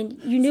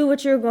 and you knew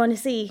what you were going to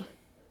see.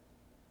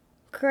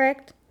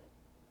 Correct.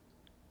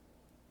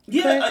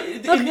 Yeah,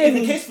 in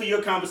the case for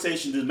your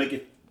conversation to make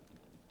it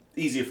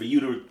easier for you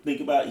to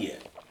think about, yeah.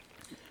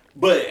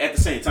 But at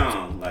the same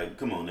time, like,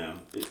 come on now.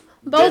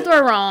 Both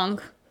were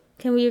wrong.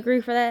 Can we agree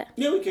for that?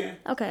 Yeah, we can.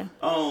 Okay.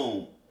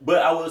 But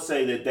I will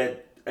say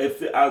that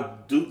if I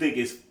do think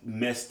it's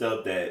messed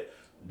up that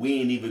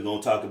we ain't even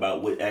gonna talk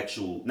about what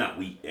not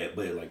we,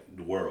 but like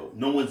the world.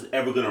 No one's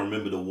ever gonna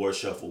remember the award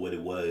shuffle what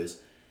it was.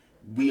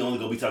 We only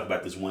gonna be talking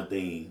about this one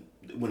thing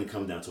when it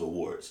comes down to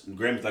awards. The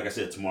Grammys, like I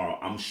said, tomorrow,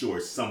 I'm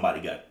sure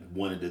somebody got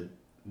one in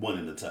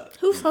the top.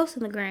 Who's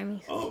hosting the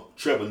Grammys?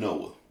 Trevor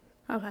Noah.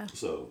 Okay.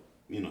 So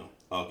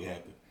all can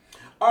happen.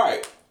 All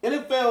right,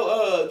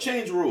 NFL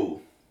change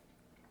rule.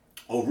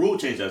 Or rule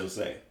change, I should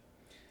say.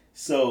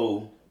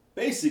 So,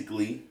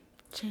 basically...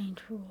 Change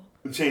rule.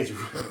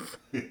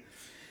 The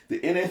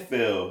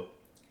NFL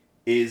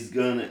is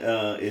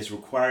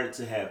required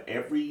to have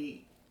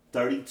every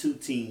 32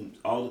 teams,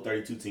 all the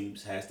 32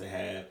 teams has to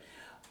have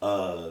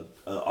an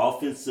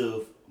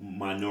offensive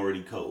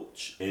minority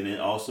coach. And it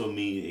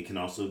can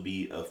also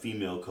be a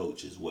female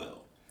coach as well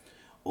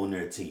on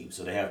their team.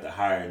 So they have to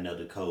hire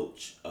another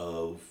coach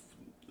of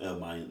a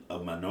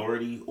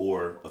minority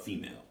or a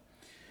female.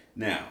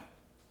 Now,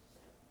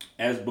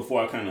 as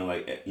before I kind of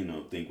like,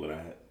 think what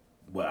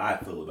I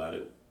feel about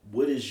it,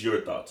 what is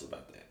your thoughts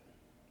about that?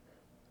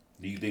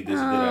 Do you think that's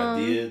a good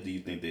idea? Do you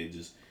think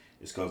it's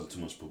causing too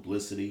much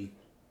publicity?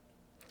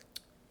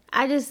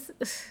 The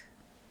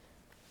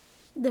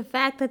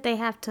fact that they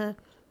have to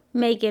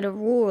make it a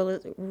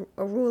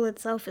rule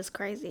itself is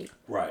crazy.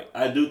 Right.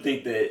 I do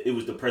think that it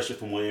was the pressure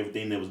from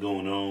everything that was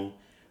going on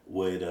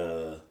with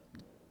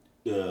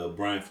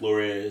Brian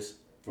Flores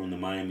from the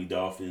Miami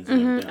Dolphins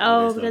and everything,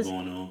 all that stuff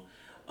going on.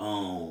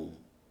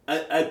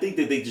 I think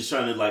that they just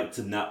trying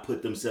to not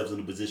put themselves in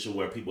a position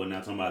where people are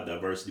not talking about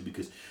diversity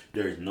because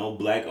there's no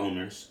black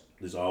owners.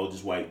 There's all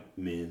just white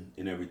men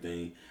and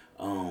everything.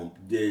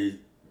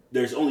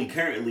 There's only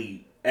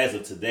currently, as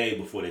of today,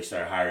 before they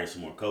start hiring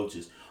some more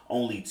coaches,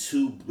 only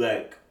 2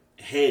 black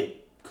head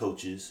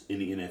coaches in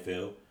the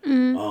NFL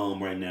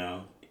right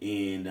now.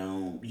 And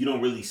you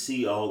don't really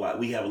see a whole lot.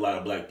 We have a lot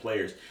of black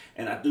players.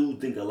 And I do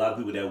think a lot of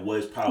people that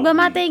was probably... But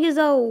my thing is,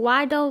 though,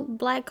 why don't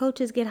black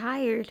coaches get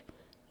hired?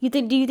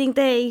 Do you think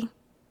they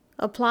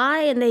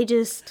apply and they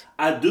just...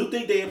 I do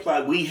think they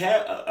apply. We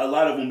had a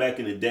lot of them back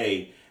in the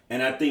day.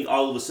 And I think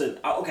all of a sudden...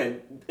 Okay,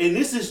 and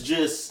this is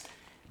just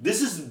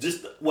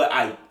what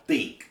I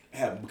think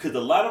happened. Because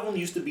a lot of them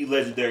used to be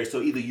legendary.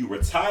 So either you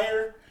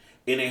retire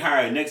and they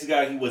hire the next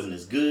guy, he wasn't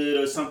as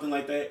good or something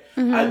like that.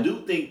 Mm-hmm. I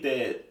do think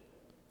that...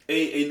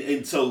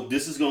 And so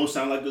this is going to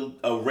sound like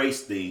a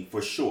race thing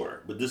for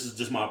sure. But this is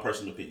just my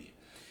personal opinion.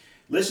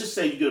 Let's just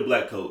say you get a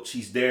black coach.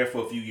 He's there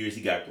for a few years.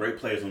 He got great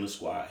players on the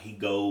squad. He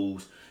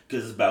goes,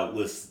 because it's about,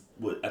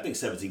 I think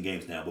 17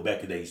 games now, but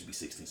back in the day it used to be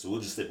 16. So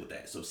we'll just stick with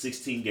that. So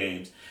 16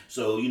 games.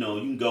 So, you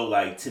can go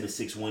like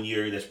 10-6 one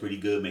year. That's pretty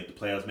good. Make the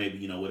playoffs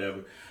maybe,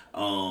 whatever.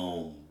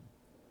 9-5.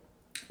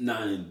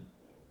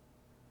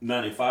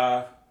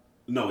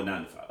 No,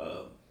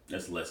 9-5.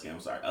 That's the less game.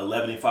 I'm sorry.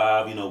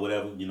 11-5,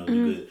 whatever. You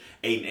good.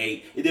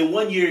 8-8. And then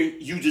one year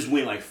you just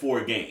win like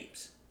 4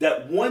 games.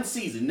 That one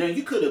season, now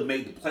you could have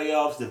made the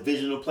playoffs,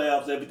 divisional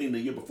playoffs, everything the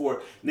year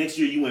before. Next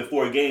year you win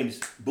 4 games,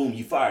 boom,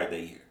 you fired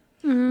that year.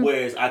 Mm-hmm.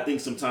 Whereas I think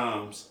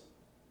sometimes,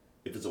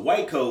 if it's a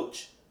white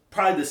coach,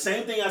 probably the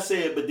same thing I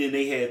said, but then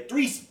they had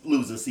 3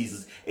 losing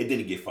seasons and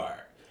didn't get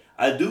fired.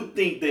 I do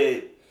think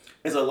that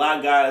there's a lot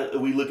of guys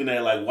we looking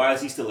at like, why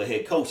is he still a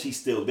head coach? He's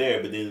still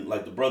there, but then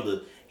like the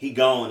brother, he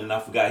gone and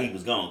I forgot he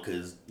was gone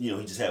because he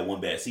just had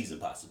one bad season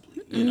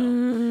possibly.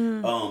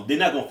 Mm-hmm. They're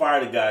not gonna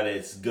fire the guy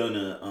that's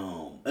gonna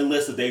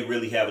unless if they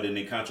really have it in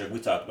their contract. We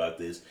talked about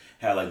this,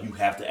 how like you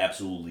have to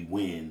absolutely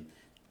win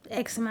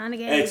X amount of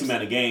games. X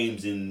amount of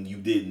games, and you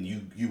didn't.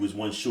 You was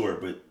one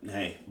short, but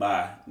hey,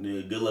 bye.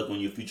 Good luck on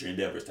your future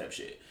endeavors, type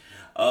shit.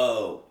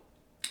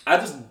 I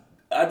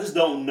just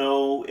don't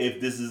know if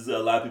this is a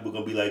lot of people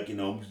gonna be like,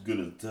 I'm just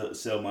gonna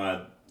sell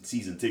my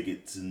season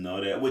tickets and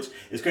all that, which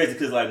is crazy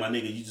because like my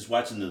nigga, you just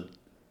watching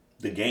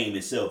the game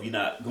itself. You're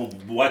not gonna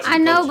watch. I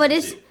know, but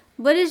it's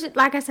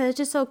like I said, it's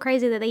just so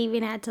crazy that they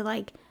even had to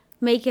like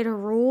make it a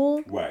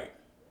rule, right?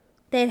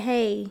 That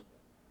hey,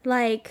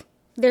 like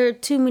there are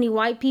too many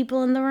white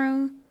people in the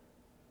room.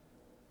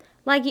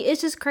 Like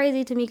it's just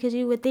crazy to me because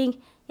you would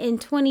think in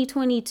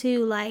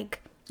 2022,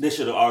 like this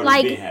should have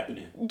already been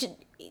happening.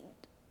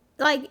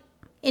 Like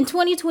in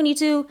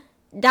 2022,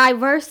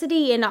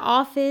 diversity in the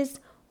office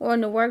or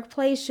in the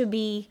workplace should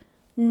be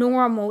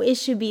normal. It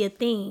should be a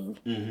thing.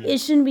 Mm-hmm. It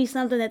shouldn't be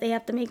something that they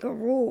have to make a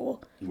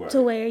rule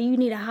to where you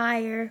need to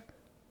hire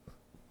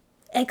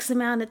X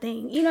amount of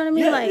thing. You know what I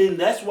mean? Yeah, and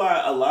that's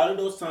why a lot of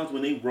those times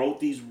when they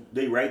write these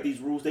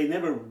rules, they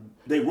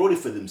wrote it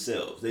for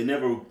themselves. They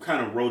never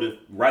kind of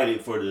write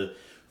it for the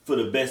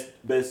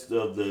best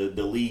of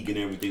the league and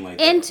everything like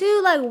that. And two,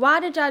 like, why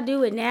did y'all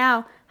do it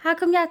now? How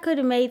come y'all could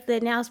have made the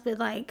announcement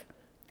like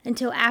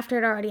until after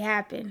it already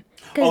happened?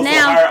 Because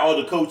now hire all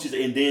the coaches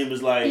and then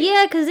was like,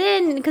 yeah, because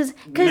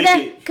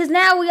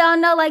now we all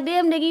know like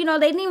them nigga,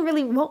 they didn't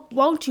really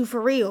want you for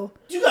real.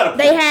 You got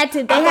they had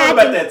to. I thought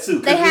about that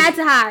too. They had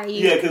to hire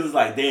you. Yeah, because it's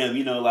like damn,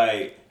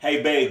 like,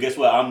 hey babe, guess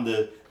what? I'm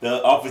the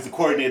offensive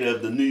coordinator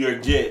of the New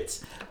York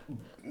Jets.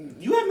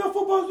 You have no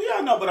football? Yeah,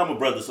 I know, but I'm a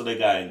brother, so they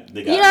got.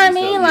 You know what I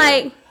mean?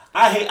 Stuff.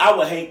 Like, I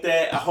would hate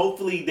that.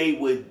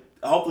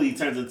 Hopefully it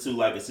turns into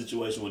like a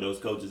situation where those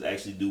coaches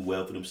actually do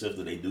well for themselves,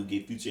 that they do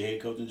get future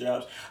head coaching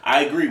jobs.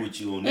 I agree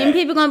with you on that. And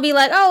people gonna be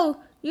like,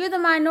 "Oh, you're the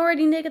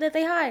minority nigga that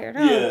they hired."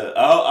 Huh? Yeah,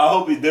 I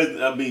hope it does.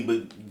 I mean,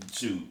 but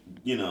shoot,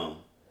 we'll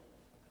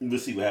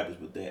see what happens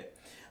with that.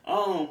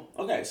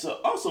 Okay, so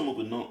also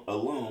moving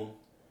along,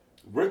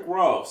 Rick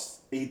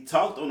Ross, he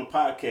talked on the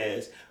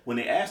podcast when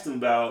they asked him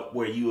about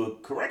were you a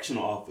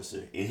correctional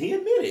officer, and he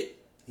admitted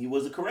he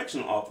was a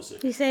correctional officer.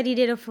 He said he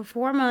did it for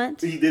 4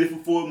 months. He did it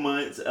for 4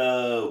 months.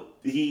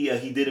 He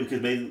did it because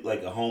maybe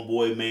like a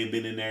homeboy may have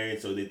been in there, and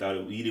so they thought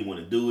he didn't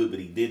want to do it, but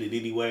he did it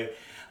anyway.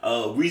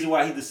 Reason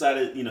why he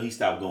decided, he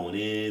stopped going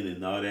in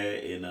and all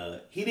that,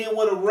 and he didn't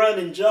want to run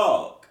and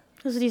jog.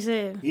 That's what he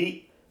said.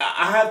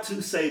 I have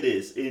to say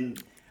this,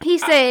 and he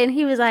said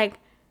he was like,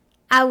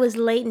 I was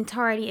late and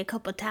tardy a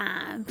couple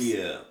times.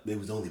 Yeah, they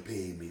was only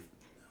paying me.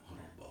 Hold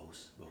on,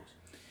 boss.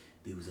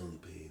 They was only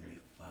paying me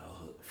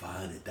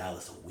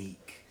 $500 a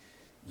week,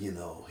 here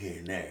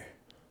and there,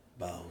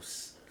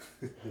 boss.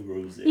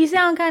 You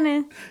sound kind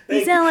of.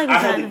 You sound like I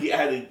had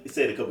to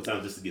say it a couple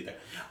times just to get there.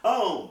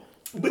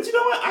 But you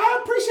know what? I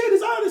appreciate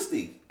his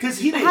honesty because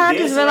he didn't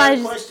answer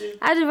that question.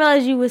 I just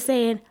realized you were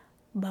saying,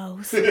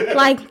 boss,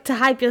 like to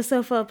hype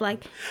yourself up,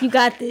 like you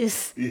got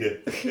this. Yeah.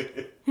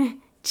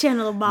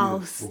 Channel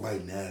boss. Yeah,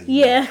 right now.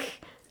 Yeah.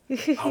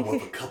 I'm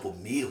worth a couple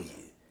billion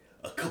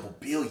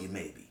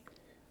maybe.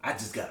 I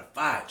just got a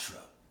fire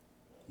truck.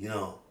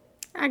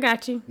 I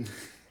got you.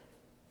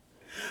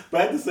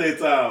 But at the same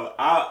time,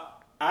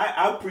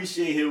 I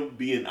appreciate him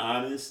being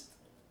honest,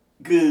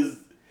 because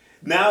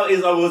now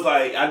it's almost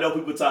like, I know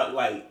people talk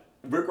like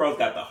Rick Ross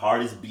got the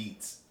hardest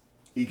beats.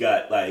 He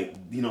got like,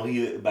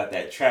 he about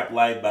that trap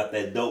life, about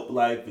that dope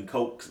life and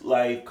coke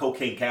life,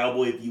 cocaine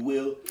cowboy, if you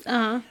will.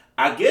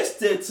 I guess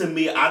that to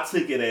me, I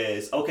took it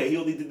as, okay, he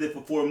only did that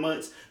for 4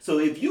 months. So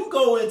if you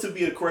go in to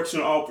be a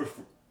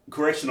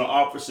correctional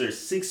officer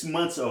 6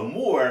 months or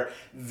more,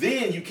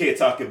 then you can't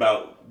talk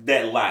about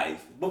that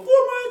life. But 4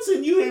 months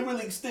and you ain't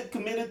really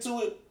committed to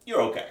it,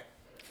 you're okay.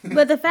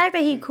 But the fact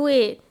that he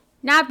quit,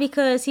 not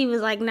because he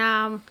was like,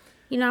 nah,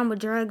 I'm a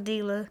drug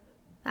dealer.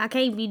 I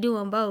can't be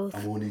doing both.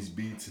 I'm on these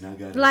beats and I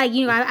got like,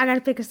 I got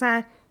to pick a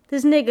side.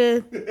 This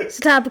nigga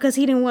stopped because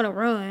he didn't want to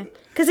run.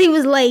 Because he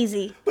was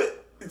lazy. But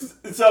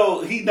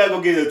so he's not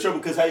going to get in trouble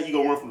because how you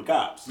going to run from the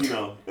cops, I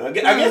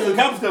guess the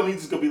cops come, he's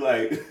just going to be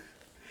like,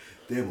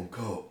 damn, I'm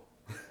caught.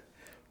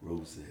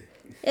 Rose.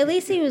 At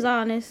least he was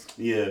honest.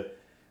 Yeah.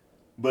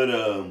 But,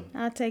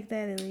 I'll take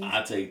that at least.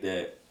 I'll take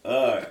that.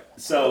 Alright.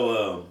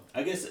 So,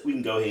 I guess we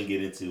can go ahead and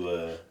get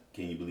into,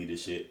 Can You Believe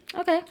This Shit?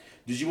 Okay.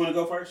 Did you want to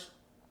go first?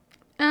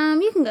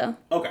 You can go.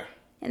 Okay.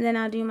 And then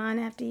I'll do mine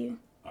after you.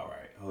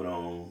 Alright. Hold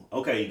on.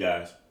 Okay, you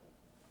guys.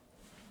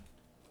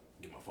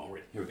 Get my phone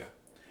ready. Here we go.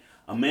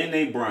 A man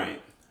named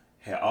Bryant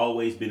had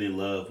always been in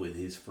love with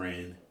his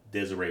friend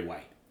Desiree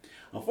White.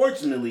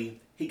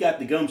 Unfortunately, he got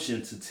the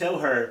gumption to tell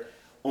her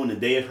on the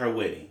day of her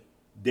wedding,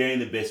 during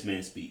the best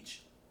man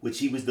speech, which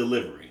he was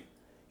delivering.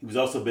 He was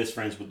also best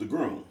friends with the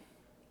groom.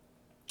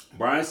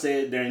 Bryant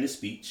said during the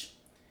speech,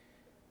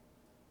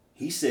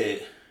 he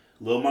said,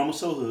 "Lil' mama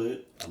so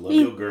hood, I love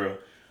your girl.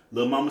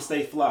 Lil' mama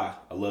stay fly,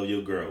 I love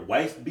your girl.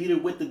 Wife beat her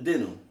with the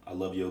denim, I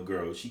love your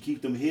girl. She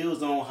keep them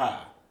heels on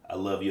high, I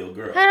love your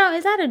girl." Hold on,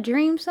 is that a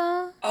Dream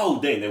song?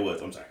 Oh, dang, that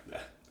was. I'm sorry.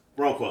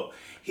 Wrong quote.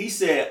 He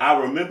said, "I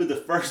remember the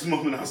first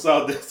moment I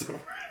saw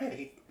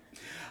Desiree.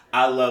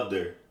 I loved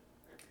her.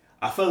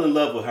 I fell in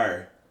love with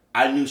her.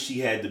 I knew she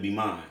had to be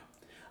mine.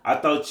 I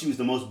thought she was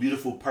the most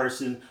beautiful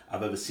person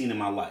I've ever seen in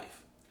my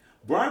life.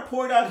 Brian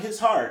poured out his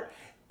heart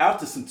out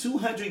to some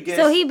 200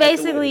 guests. So he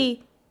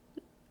basically,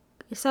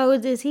 so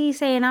is he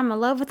saying I'm in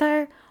love with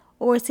her?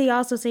 Or is he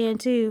also saying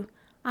too,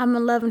 I'm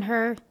in love with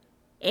her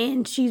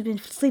and she's been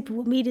sleeping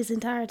with me this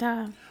entire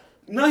time?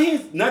 No,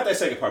 he's not that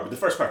second part, but the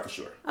first part for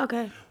sure.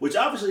 Okay. Which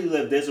obviously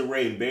left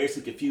Desiree embarrassed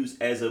and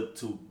confused as up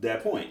to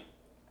that point.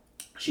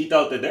 She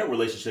thought that their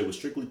relationship was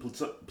strictly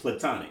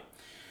platonic.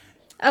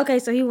 Okay,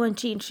 so he wasn't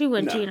cheating. She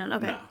wasn't cheating.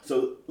 Okay. No.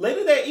 So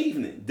later that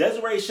evening,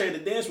 Desiree shared a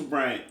dance with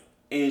Brian,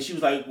 and she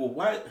was like, "Well,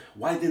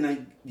 why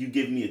didn't you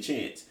give me a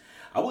chance?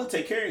 I would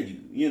take care of you,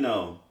 you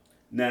know."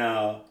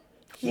 Now,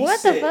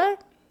 what the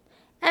fuck?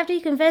 After he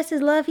confessed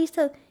his love, he's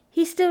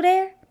still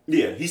there?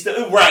 Yeah, he's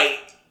still right.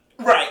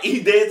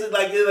 He danced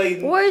like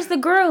where's the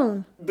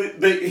groom?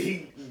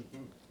 He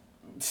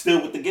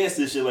still with the guests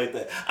and shit like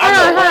that.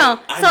 Hold on.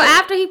 So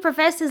after he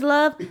professed his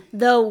love,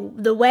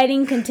 the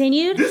wedding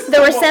continued.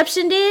 The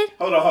reception did.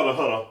 Hold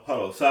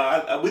on. So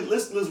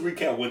let's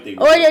recap one thing.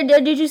 Or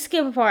did you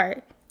skip a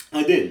part?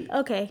 I didn't.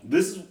 Okay.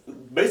 This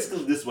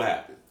is what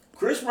happened.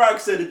 Chris Rock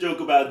said a joke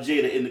about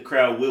Jada in the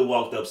crowd. Will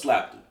walked up,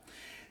 slapped him.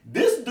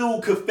 This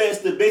dude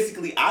confessed that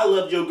basically, I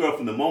loved your girl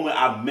from the moment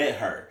I met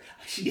her.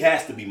 She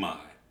has to be mine.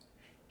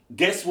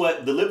 Guess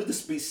what? Delivered the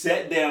speech,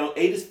 sat down,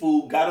 ate his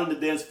food, got on the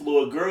dance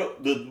floor.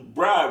 The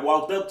bride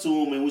walked up to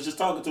him and was just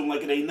talking to him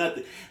like it ain't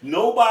nothing.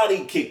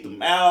 Nobody kicked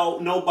him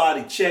out.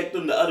 Nobody checked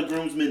him. The other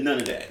groomsmen, none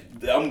of that.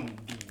 I'm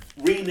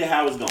reading it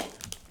how it's going.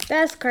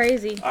 That's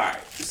crazy. All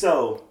right.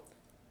 So,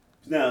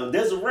 now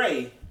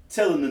Desiree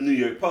telling the New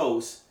York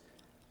Post,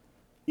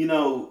 you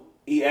know,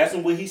 he asked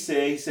him what he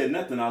said. He said,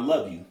 nothing. I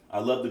love you. I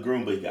love the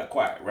groom, but he got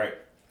quiet, right?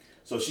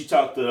 So she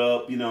talked it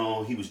up, you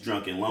know, he was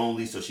drunk and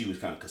lonely, so she was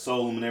kind of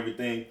consoling him and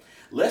everything.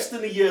 Less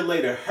than a year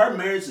later, her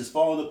marriage is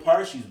falling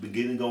apart. She's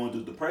beginning going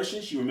through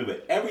depression. She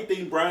remembered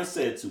everything Brian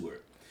said to her.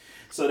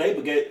 So they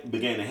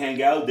began to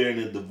hang out during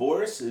the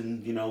divorce,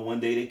 and, you know, one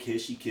day they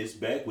kissed, she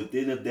kissed back. With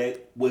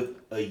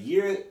a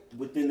year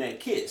within that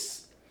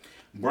kiss,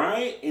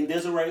 Brian and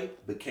Desiree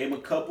became a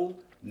couple,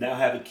 now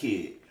have a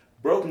kid.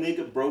 Broke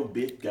nigga, broke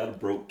bitch, got a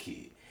broke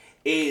kid.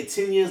 And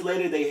 10 years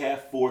later, they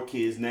have 4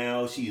 kids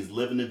now. She is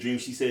living the dream.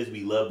 She says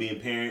we love being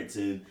parents.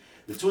 And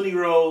the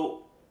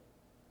 20-year-old...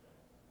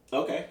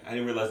 Okay, I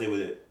didn't realize they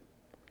were...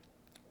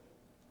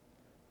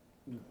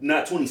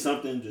 Not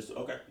 20-something, just...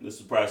 Okay, this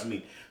surprised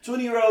me.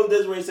 20-year-old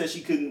Desiree says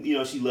she couldn't... You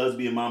know, she loves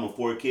being a mom of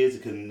 4 kids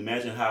and couldn't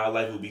imagine how her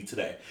life would be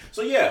today.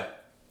 So, yeah.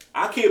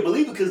 I can't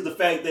believe it because the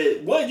fact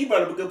that, one, you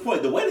brought up a good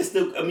point. The wedding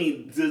still, I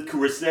mean, the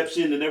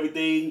reception and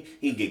everything,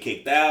 he'd get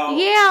kicked out.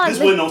 Yeah. This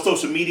wasn't on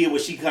social media where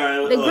she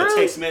kind of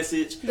text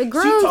message. The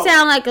groom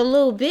sound like a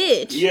little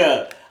bitch.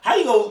 Yeah. How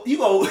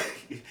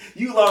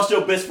you lost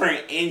your best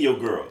friend and your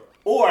girl.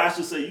 Or I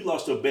should say you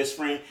lost your best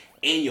friend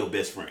and your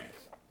best friend.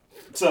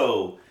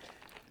 So,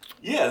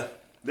 yeah,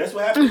 that's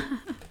what happened.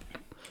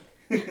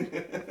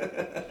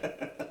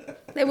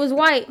 It was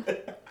white.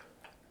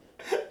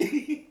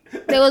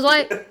 They was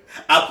white.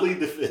 I plead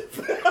the fifth.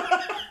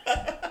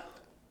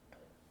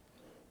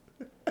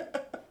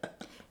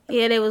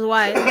 Yeah, they was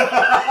white.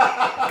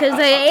 Cause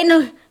they ain't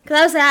no. Cause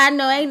I said I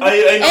know ain't no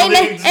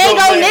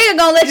nigga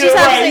gonna let you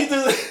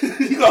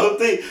talk. You gonna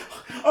think?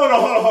 Hold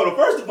on.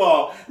 First of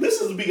all, let's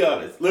just be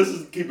honest. Let's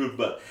just keep it.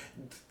 But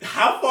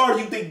how far do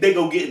you think they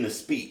gonna get in the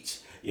speech?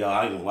 Yo,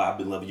 I ain't gonna lie. I've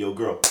been loving your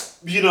girl.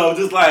 You know,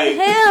 just like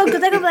hell,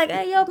 cause they gonna be like,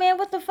 "Hey, yo, man,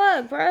 what the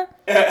fuck, bro?"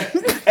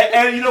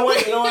 and you know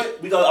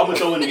what? Because I'm gonna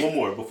throw in one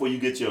more before you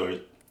get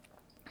yours.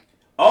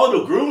 All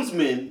the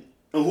groomsmen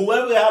and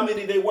whoever, how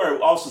many they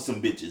were, also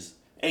some bitches.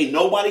 Ain't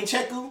nobody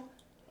check them.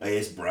 Hey,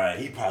 it's Brian.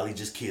 He probably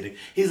just kidding.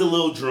 He's a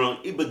little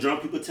drunk, but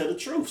drunk people tell the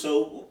truth.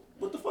 So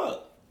what the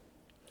fuck?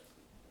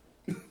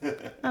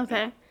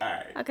 Okay. All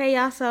right. Okay,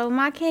 y'all. So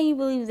my can you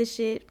believe this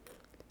shit?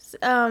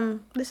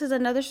 This is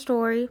another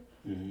story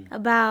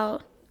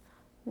about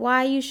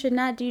why you should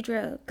not do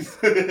drugs.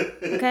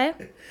 Okay?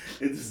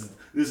 This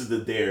is the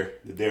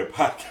Dare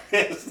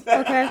podcast.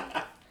 Okay.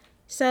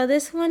 So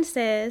this one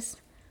says,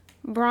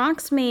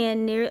 Bronx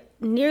man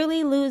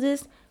nearly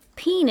loses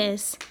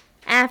penis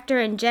after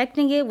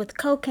injecting it with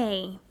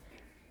cocaine.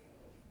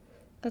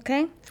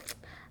 Okay?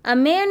 A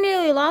man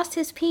nearly lost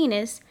his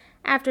penis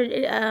after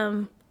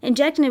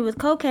injecting it with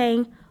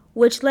cocaine,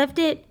 which left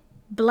it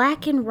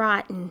black and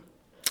rotten.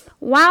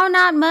 While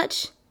not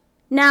much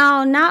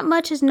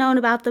is known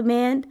about the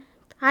man's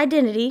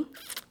identity,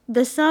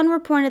 the Sun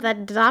reported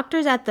that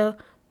doctors at the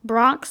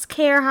Bronx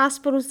Care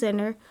Hospital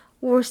Center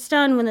were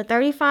stunned when the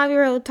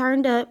 35-year-old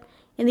turned up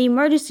in the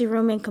emergency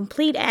room in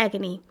complete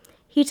agony.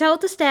 He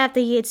told the staff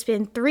that he had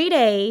spent 3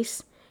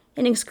 days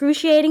in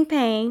excruciating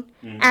pain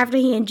after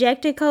he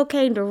injected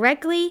cocaine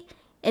directly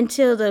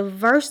into the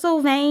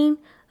versal vein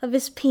of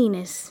his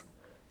penis,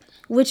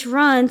 which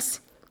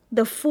runs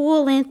the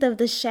full length of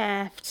the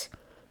shaft.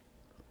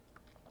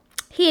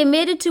 He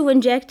admitted to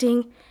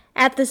injecting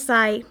at the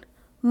site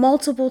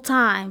multiple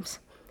times.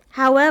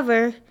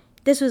 However,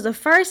 this was the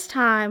first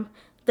time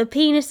the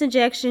penis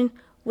injection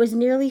was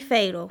nearly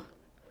fatal.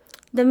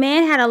 The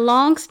man had a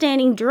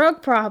long-standing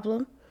drug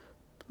problem,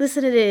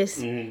 listen to this,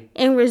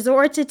 and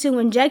resorted to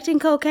injecting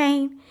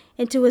cocaine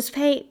into his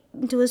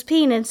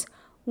penis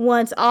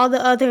once all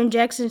the other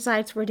injection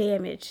sites were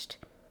damaged.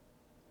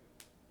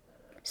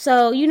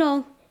 So you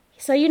know,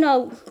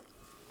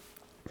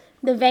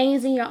 the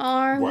veins in your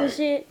arms and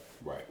shit.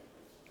 Right.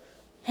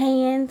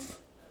 Hands.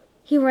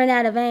 He ran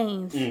out of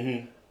veins.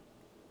 Mm-hmm.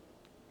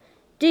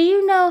 Do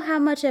you know how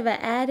much of an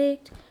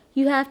addict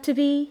you have to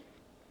be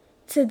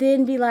to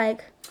then be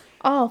like,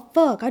 oh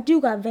fuck, I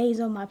do got veins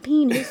on my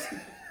penis?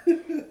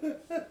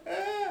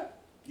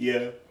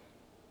 Yeah.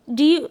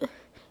 Do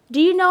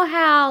you know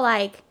how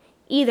like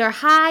either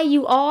high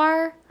you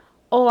are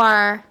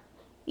or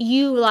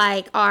you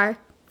like are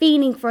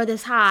fiending for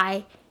this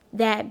high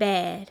that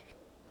bad?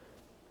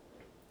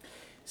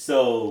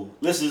 So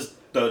let's just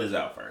throw this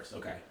out first,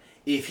 okay?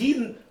 If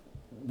he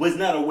was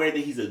not aware that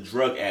he's a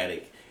drug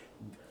addict,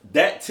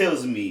 that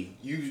tells me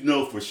you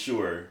know for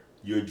sure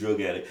you're a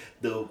drug addict.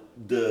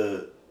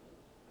 The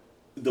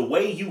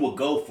way you will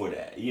go for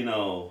that, you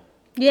know.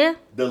 Yeah.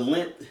 The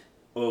length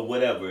or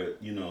whatever,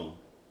 you know.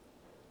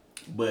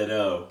 But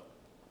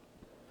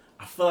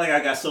I feel like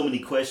I got so many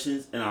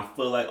questions, and I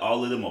feel like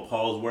all of them are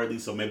pause worthy.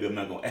 So maybe I'm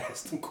not gonna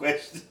ask them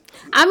questions.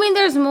 I mean,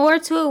 there's more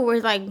to it where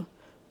like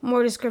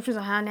more descriptions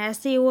of how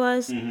nasty it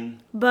was,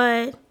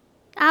 but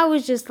I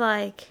was just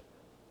like,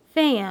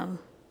 fam,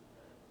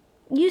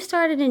 you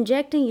started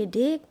injecting your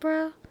dick,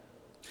 bro?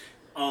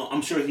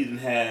 I'm sure he didn't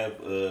have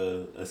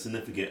a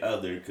significant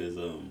other, because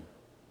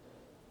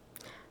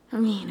I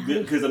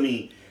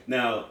mean,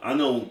 now I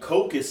know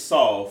coke is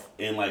soft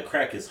and like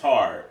crack is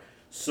hard,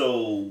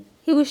 so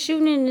he was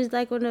shooting in his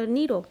like with a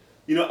needle.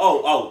 You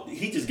know,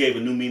 he just gave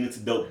a new meaning to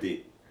dope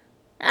dick.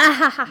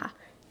 That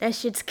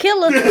shit's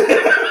killer.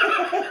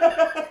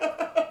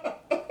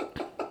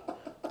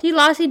 He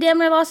damn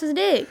near lost his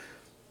dick.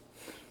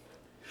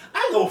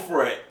 I go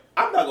for it.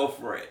 I'm not going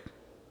for it.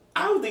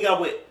 I don't think I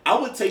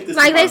would take this.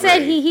 Like they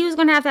said, he was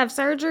gonna have to have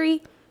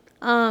surgery,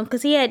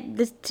 cause he had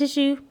this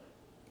tissue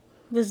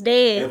was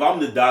dead. If I'm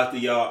the doctor,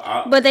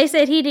 y'all. But they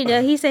said he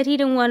did. He said he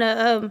didn't want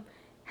to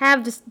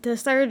have the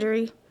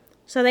surgery,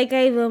 so they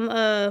gave him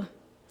some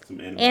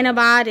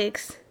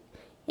antibiotics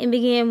and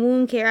began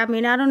wound care. I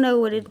mean, I don't know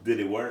what it.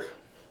 Did it work?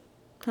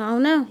 I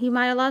don't know. He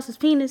might have lost his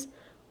penis,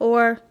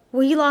 or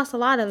he lost a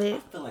lot of it. I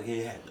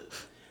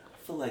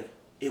feel like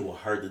it will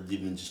hurt to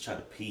even just try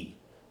to pee.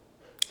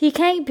 He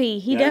can't pee.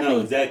 He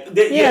definitely.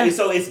 Exactly. Yeah.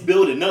 So it's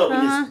building up,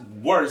 and it's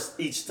worse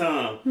each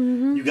time.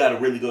 You got to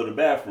really go to the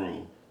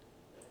bathroom.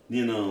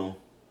 You know.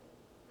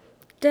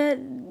 That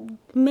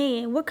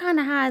man, what kind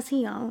of high is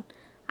he on?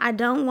 I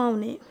don't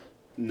want it.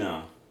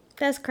 No.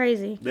 That's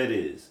crazy. That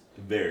is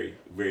very,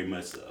 very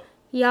much so.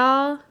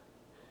 Y'all,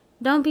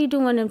 don't be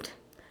doing them.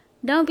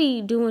 Don't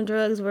be doing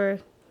drugs where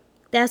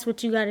that's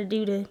what you got to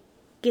do to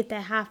get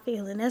that high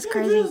feeling. That's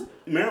crazy. Just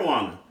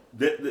marijuana.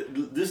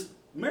 This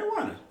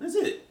marijuana. That's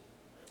it.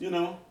 You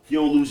know, you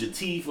don't lose your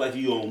teeth like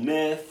you on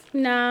meth.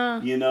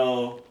 Nah. You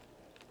know,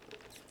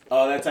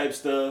 all that type of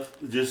stuff.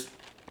 Just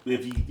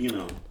if you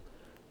know.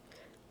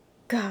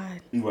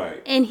 God.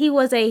 Right. And he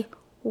was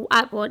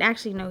well,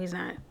 actually, no, he's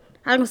not.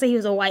 I was going to say he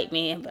was a white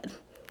man, but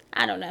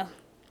I don't know.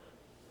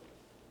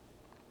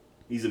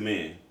 He's a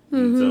man.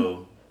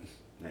 So,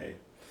 hey.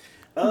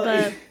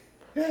 But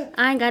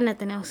I ain't got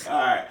nothing else. All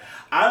right.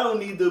 I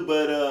don't either,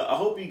 but I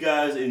hope you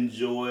guys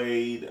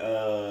enjoyed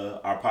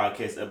our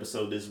podcast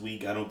episode this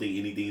week. I don't think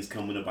anything is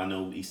coming up. I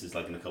know Easter's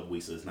like in a couple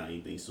weeks, so it's not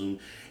anything soon.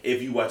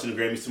 If you're watching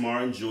the Grammys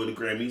tomorrow, enjoy the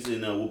Grammys,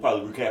 and we'll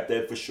probably recap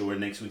that for sure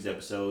next week's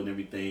episode and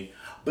everything.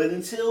 But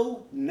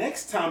until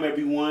next time,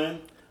 everyone.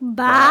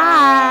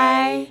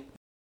 Bye.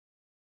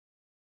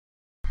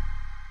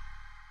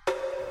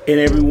 And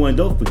everyone,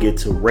 don't forget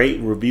to rate,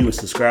 review, and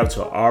subscribe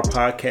to our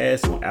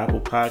podcast on Apple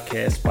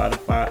Podcasts,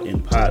 Spotify,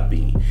 and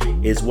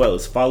Podbean, as well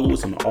as follow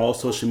us on all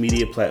social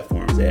media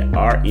platforms at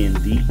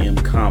RNDM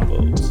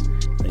Combos.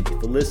 Thank you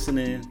for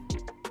listening.